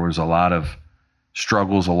 There was a lot of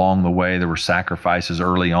struggles along the way. There were sacrifices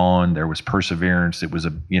early on. There was perseverance. It was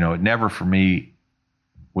it never for me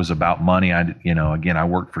was about money. Again, I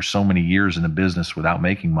worked for so many years in the business without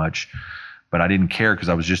making much, but I didn't care because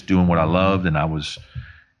I was just doing what I loved, and I was,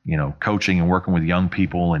 coaching and working with young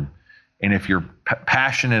people. And if you're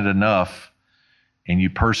passionate enough and you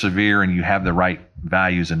persevere and you have the right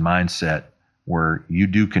values and mindset, where you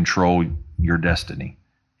do control your destiny.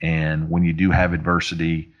 And when you do have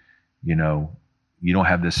adversity, you don't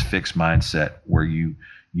have this fixed mindset where you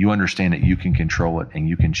understand that you can control it and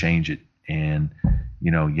you can change it. And,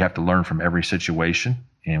 you have to learn from every situation.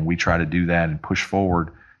 And we try to do that and push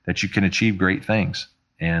forward that you can achieve great things.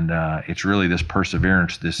 And it's really this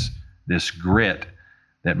perseverance, this grit,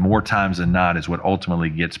 that more times than not is what ultimately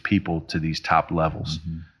gets people to these top levels.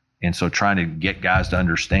 Mm-hmm. And so trying to get guys to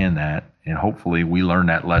understand that, and hopefully we learned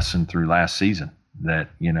that lesson through last season, that,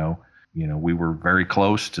 we were very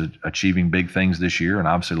close to achieving big things this year, and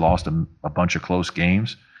obviously lost a bunch of close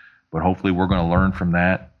games, but hopefully we're going to learn from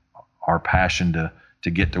that, our passion to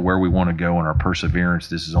get to where we want to go, and our perseverance.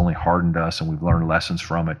 This has only hardened us, and we've learned lessons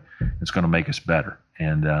from it. It's going to make us better.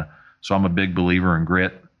 And so I'm a big believer in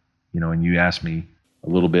grit, and you asked me a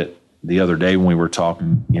little bit the other day when we were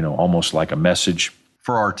talking, almost like a message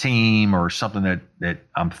for our team or something that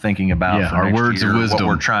I'm thinking about. For our next words year, of wisdom,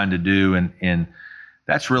 what we're trying to do. And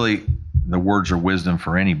that's really the words of wisdom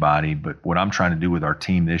for anybody. But what I'm trying to do with our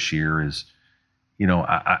team this year is,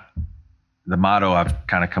 the motto I've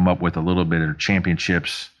kind of come up with a little bit of championship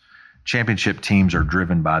teams are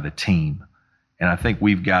driven by the team. And I think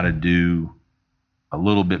we've got to do a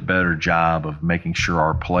little bit better job of making sure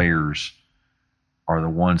our players are the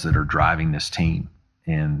ones that are driving this team.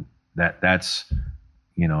 And that's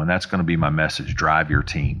and that's going to be my message: drive your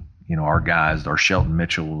team. Our guys, our Shelton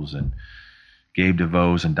Mitchells and Gabe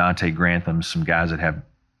DeVos and Dante Grantham, some guys that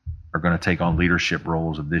are going to take on leadership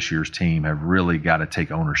roles of this year's team, have really got to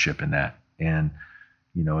take ownership in that. And,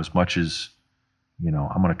 as much as,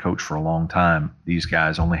 I'm going to coach for a long time, these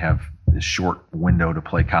guys only have this short window to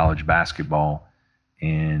play college basketball,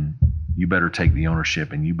 and you better take the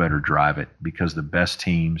ownership and you better drive it, because the best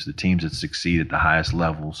teams, the teams that succeed at the highest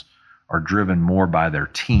levels, are driven more by their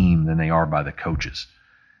team than they are by the coaches.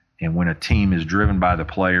 And when a team is driven by the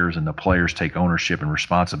players, and the players take ownership and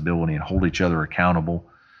responsibility and hold each other accountable,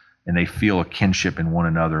 and they feel a kinship in one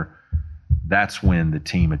another, that's when the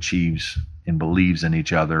team achieves and believes in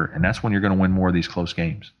each other. And that's when you're going to win more of these close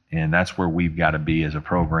games. And that's where we've got to be as a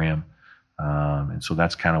program. And so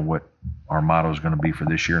that's kind of what our motto is going to be for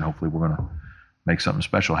this year. And hopefully we're going to make something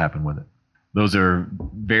special happen with it. Those are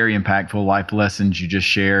very impactful life lessons you just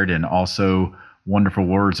shared, and also wonderful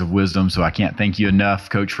words of wisdom. So I can't thank you enough,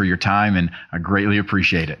 Coach, for your time, and I greatly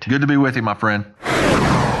appreciate it. Good to be with you, my friend.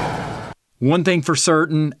 One thing for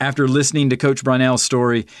certain, after listening to Coach Brownell's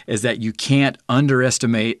story, is that you can't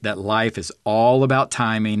underestimate that life is all about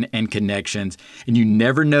timing and connections, and you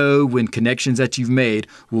never know when connections that you've made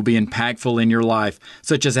will be impactful in your life,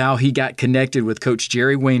 such as how he got connected with Coach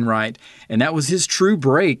Jerry Wainwright, and that was his true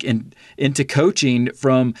break into coaching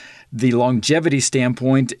from the longevity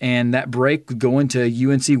standpoint, and that break going to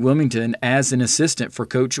UNC Wilmington as an assistant for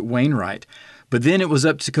Coach Wainwright. But then it was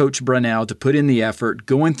up to Coach Brownell to put in the effort,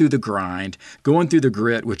 going through the grind, going through the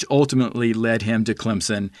grit, which ultimately led him to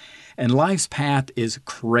Clemson. And life's path is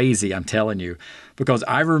crazy, I'm telling you, because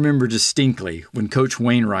I remember distinctly when Coach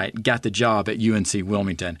Wainwright got the job at UNC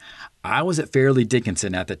Wilmington. I was at Fairleigh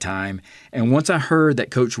Dickinson at the time, and once I heard that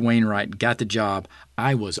Coach Wainwright got the job,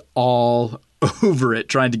 I was all over it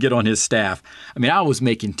trying to get on his staff. I mean, I was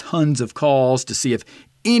making tons of calls to see if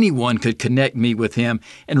anyone could connect me with him.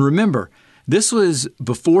 And remember, this was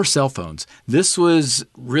before cell phones. This was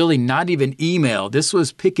really not even email. This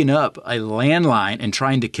was picking up a landline and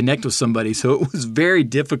trying to connect with somebody. So it was very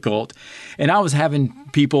difficult. And I was having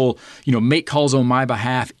people, make calls on my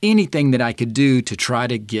behalf, anything that I could do to try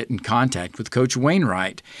to get in contact with Coach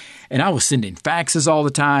Wainwright. And I was sending faxes all the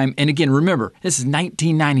time. And again, remember, this is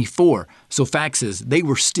 1994. So faxes, they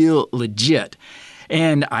were still legit.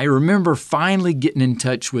 And I remember finally getting in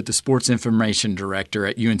touch with the sports information director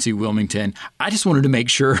at UNC Wilmington. I just wanted to make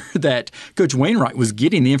sure that Coach Wainwright was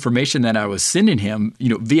getting the information that I was sending him,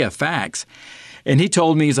 via fax. And he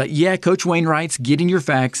told me, he's like, yeah, Coach Wainwright's getting your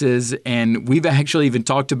faxes, and we've actually even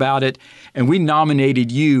talked about it, and we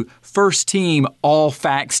nominated you first team all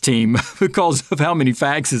fax team because of how many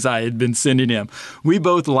faxes I had been sending him. We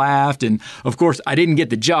both laughed, and of course, I didn't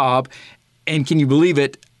get the job. And can you believe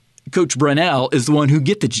it? Coach Brownell is the one who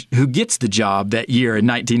gets the job that year in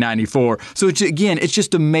 1994. So it's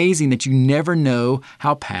just amazing that you never know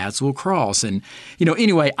how paths will cross. And,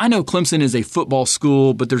 anyway, I know Clemson is a football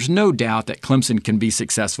school, but there's no doubt that Clemson can be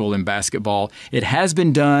successful in basketball. It has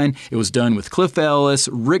been done. It was done with Cliff Ellis,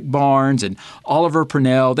 Rick Barnes, and Oliver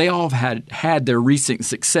Purnell. They all have had their recent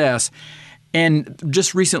success. And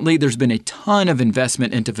just recently, there's been a ton of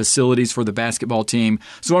investment into facilities for the basketball team.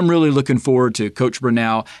 So I'm really looking forward to Coach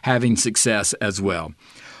Brownell having success as well.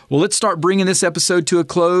 Well, let's start bringing this episode to a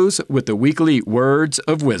close with the weekly Words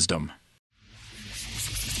of Wisdom.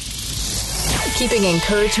 Keeping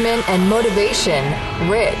encouragement and motivation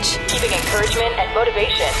rich. Keeping encouragement and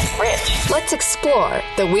motivation rich. Let's explore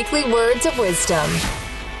the weekly Words of Wisdom.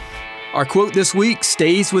 Our quote this week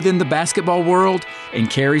stays within the basketball world and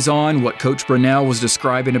carries on what Coach Brownell was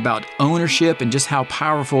describing about ownership and just how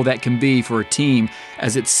powerful that can be for a team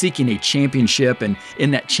as it's seeking a championship and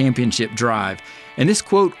in that championship drive. And this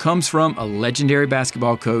quote comes from a legendary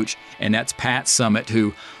basketball coach, and that's Pat Summitt,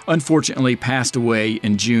 who unfortunately passed away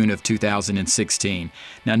in June of 2016.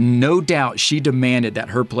 Now, no doubt she demanded that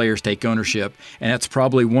her players take ownership, and that's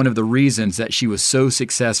probably one of the reasons that she was so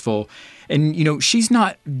successful. And, she's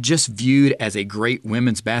not just viewed as a great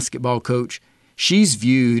women's basketball coach. She's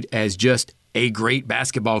viewed as just a great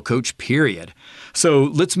basketball coach, period. So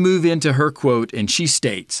let's move into her quote, and she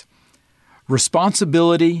states,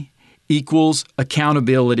 "Responsibility equals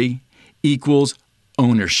accountability equals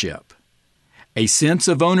ownership. A sense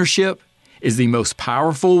of ownership is the most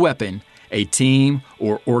powerful weapon a team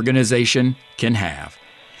or organization can have.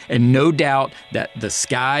 And no doubt that the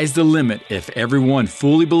sky's the limit if everyone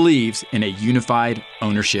fully believes in a unified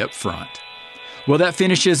ownership front." Well, that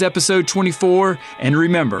finishes episode 24. And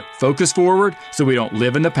remember, focus forward so we don't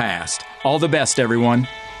live in the past. All the best, everyone.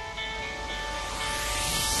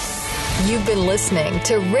 You've been listening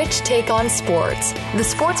to Rich Take on Sports, the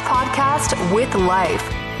sports podcast with life.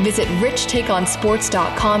 Visit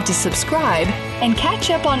richtakeonsports.com to subscribe and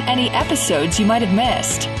catch up on any episodes you might have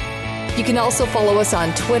missed. You can also follow us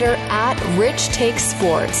on Twitter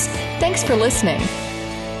 @RichTakeSports. Thanks for listening.